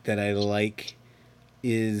bet that I like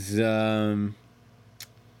is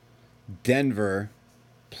Denver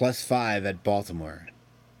 +5 at Baltimore.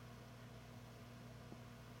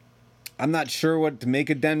 I'm not sure what to make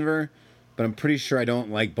of Denver, but I'm pretty sure I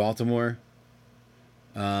don't like Baltimore.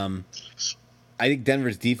 I think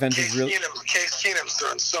Denver's defense is really. Case Keenum's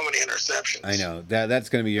throwing so many interceptions. I know that's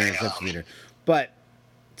going to be your interception leader, but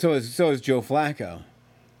so is Joe Flacco.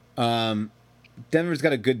 Denver's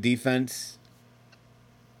got a good defense.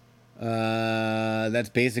 That's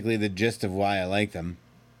basically the gist of why I like them.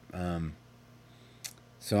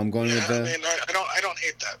 So I'm going with the. I mean, I don't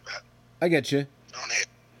hate that bet. I get you. I don't hate.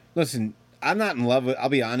 Listen, I'm not in love with. I'll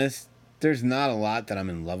be honest. There's not a lot that I'm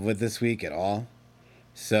in love with this week at all.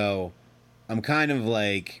 So, I'm kind of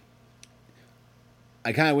like.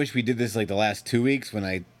 I kind of wish we did this like the last 2 weeks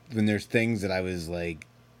when there's things that I was like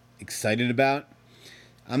excited about.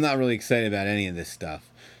 I'm not really excited about any of this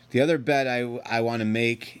stuff. The other bet I want to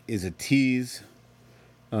make is a tease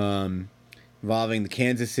involving the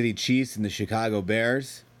Kansas City Chiefs and the Chicago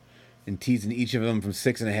Bears, and teasing each of them from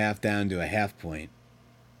 6.5 down to a half point.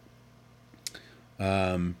 Who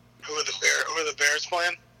are the Bears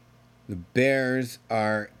playing? The Bears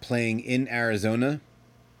are playing in Arizona.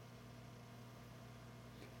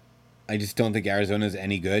 I just don't think Arizona's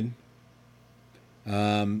any good.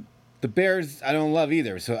 The Bears I don't love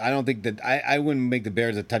either, so I don't think that I wouldn't make the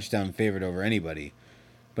Bears a touchdown favorite over anybody.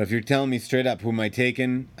 But if you're telling me straight up who am I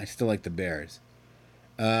taking, I still like the Bears.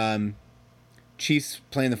 Chiefs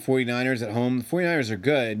playing the 49ers at home. The 49ers are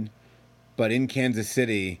good, but in Kansas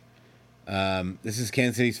City, this is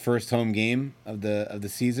Kansas City's first home game of the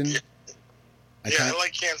season. I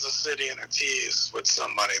like Kansas City in a tease with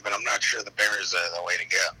somebody, but I'm not sure the Bears are the way to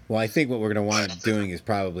go. Well, I think what we're going to wind up doing is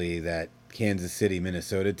probably that Kansas City,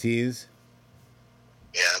 Minnesota tease.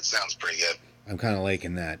 Yeah, that sounds pretty good. I'm kind of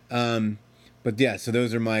liking that. But yeah, so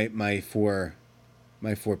those are my four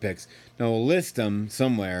picks. Now we'll list them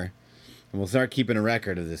somewhere, and we'll start keeping a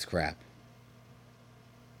record of this crap.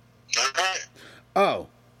 All right. Oh,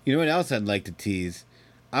 you know what else I'd like to tease?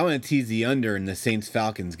 I want to tease the under in the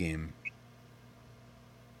Saints-Falcons game.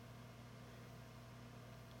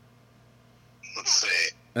 Let's see.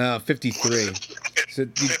 53. So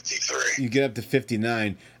 53. You get up to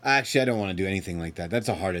 59. Actually, I don't want to do anything like that. That's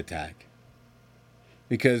a heart attack.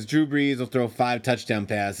 Because Drew Brees will throw 5 touchdown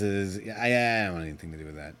passes. I don't want anything to do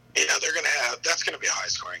with that. Yeah, that's going to be a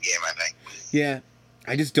high-scoring game, I think. Yeah,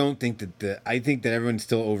 I just don't think that I think that everyone's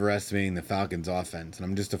still overestimating the Falcons' offense, and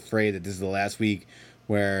I'm just afraid that this is the last week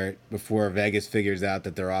before Vegas figures out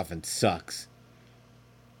that their offense sucks.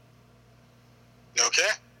 Okay.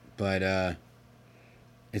 But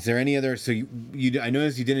is there any other? So you I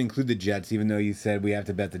noticed you didn't include the Jets, even though you said we have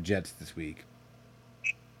to bet the Jets this week.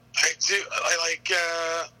 I do. I like.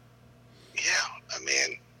 I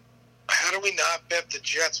mean, how do we not bet the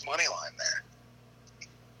Jets money line there?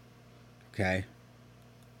 Okay.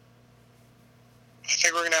 I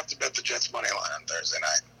think we're gonna have to bet the Jets money line on Thursday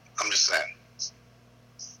night. I'm just saying.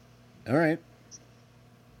 All right,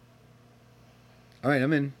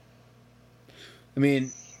 I'm in. I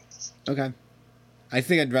mean, okay. I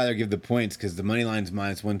think I'd rather give the points because the money line's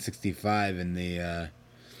 -165 and the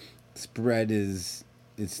spread is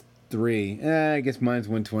 3. I guess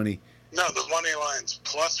 -120. No, the money line's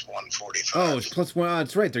 +145. Oh, it's +1. Oh,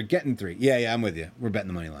 that's right. They're getting 3. Yeah, I'm with you. We're betting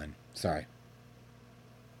the money line. Sorry.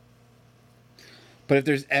 But if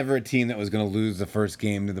there's ever a team that was going to lose the first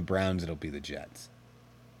game to the Browns, it'll be the Jets.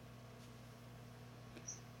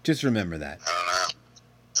 Just remember that. I don't know.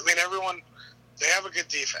 a good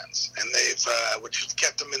defense, and they've which has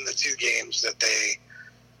kept them in the 2 games that they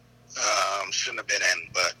shouldn't have been in,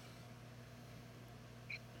 but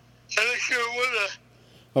they should have won.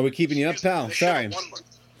 Oh, we're keeping you up, pal. Sorry.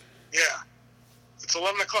 Yeah, it's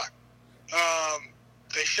 11 o'clock.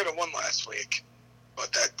 They should have won last week,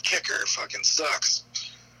 but that kicker fucking sucks.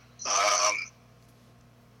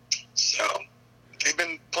 So they've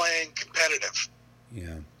been playing competitive.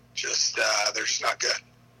 Yeah. Just they're just not good.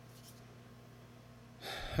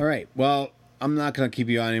 All right. Well, I'm not gonna keep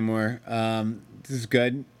you on anymore. This is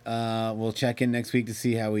good. We'll check in next week to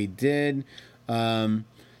see how we did. So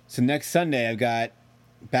next Sunday, I've got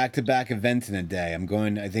back-to-back events in a day. I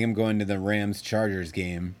think I'm going to the Rams-Chargers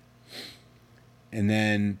game. And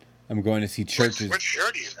then I'm going to see Churches. What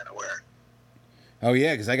shirt are you going to wear? Oh,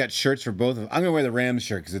 yeah, because I got shirts for both of them. I'm going to wear the Rams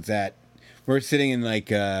shirt because we're sitting in like,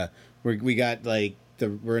 we got like,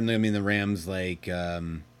 we're in the Rams like,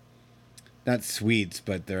 not suites,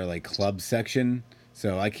 but they're like club section.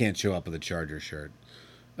 So I can't show up with a Charger shirt.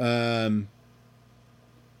 And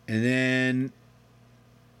then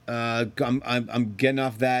I'm getting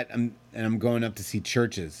off that, and I'm going up to see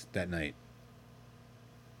Churches that night.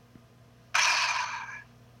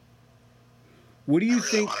 What do you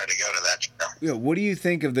think? I wanted to go to that show. Yeah, what do you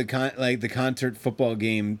think of the concert football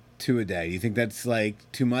game 2 a day? Do you think that's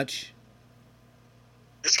like too much?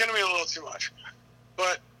 It's going to be a little too much,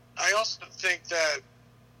 but I also think that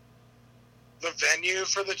the venue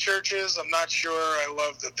for the Churches, I'm not sure I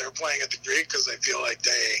love that they're playing at the Greek because I feel like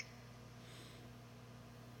the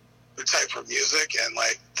type of music and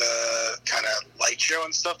like the kind of light show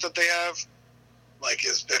and stuff that they have like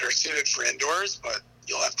is better suited for indoors, but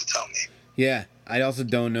you'll have to tell me. Yeah, I also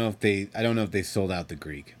don't know if they sold out the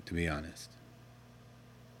Greek, to be honest.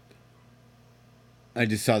 I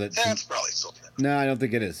just saw that. That's probably sold out. No, I don't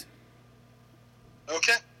think it is.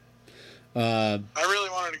 Okay. I really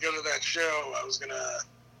wanted to go to that show. I was going to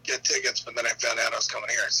get tickets, but then I found out I was coming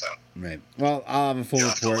here, so. Right. Well, I'll have a full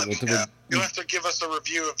report. You'll have to give us a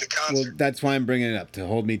review of the concert. Well, that's why I'm bringing it up, to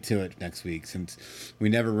hold me to it next week, since we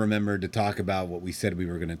never remembered to talk about what we said we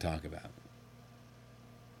were going to talk about.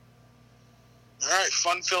 All right,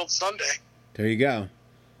 fun-filled Sunday. There you go.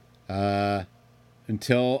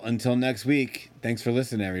 Until next week, thanks for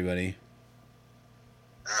listening, everybody.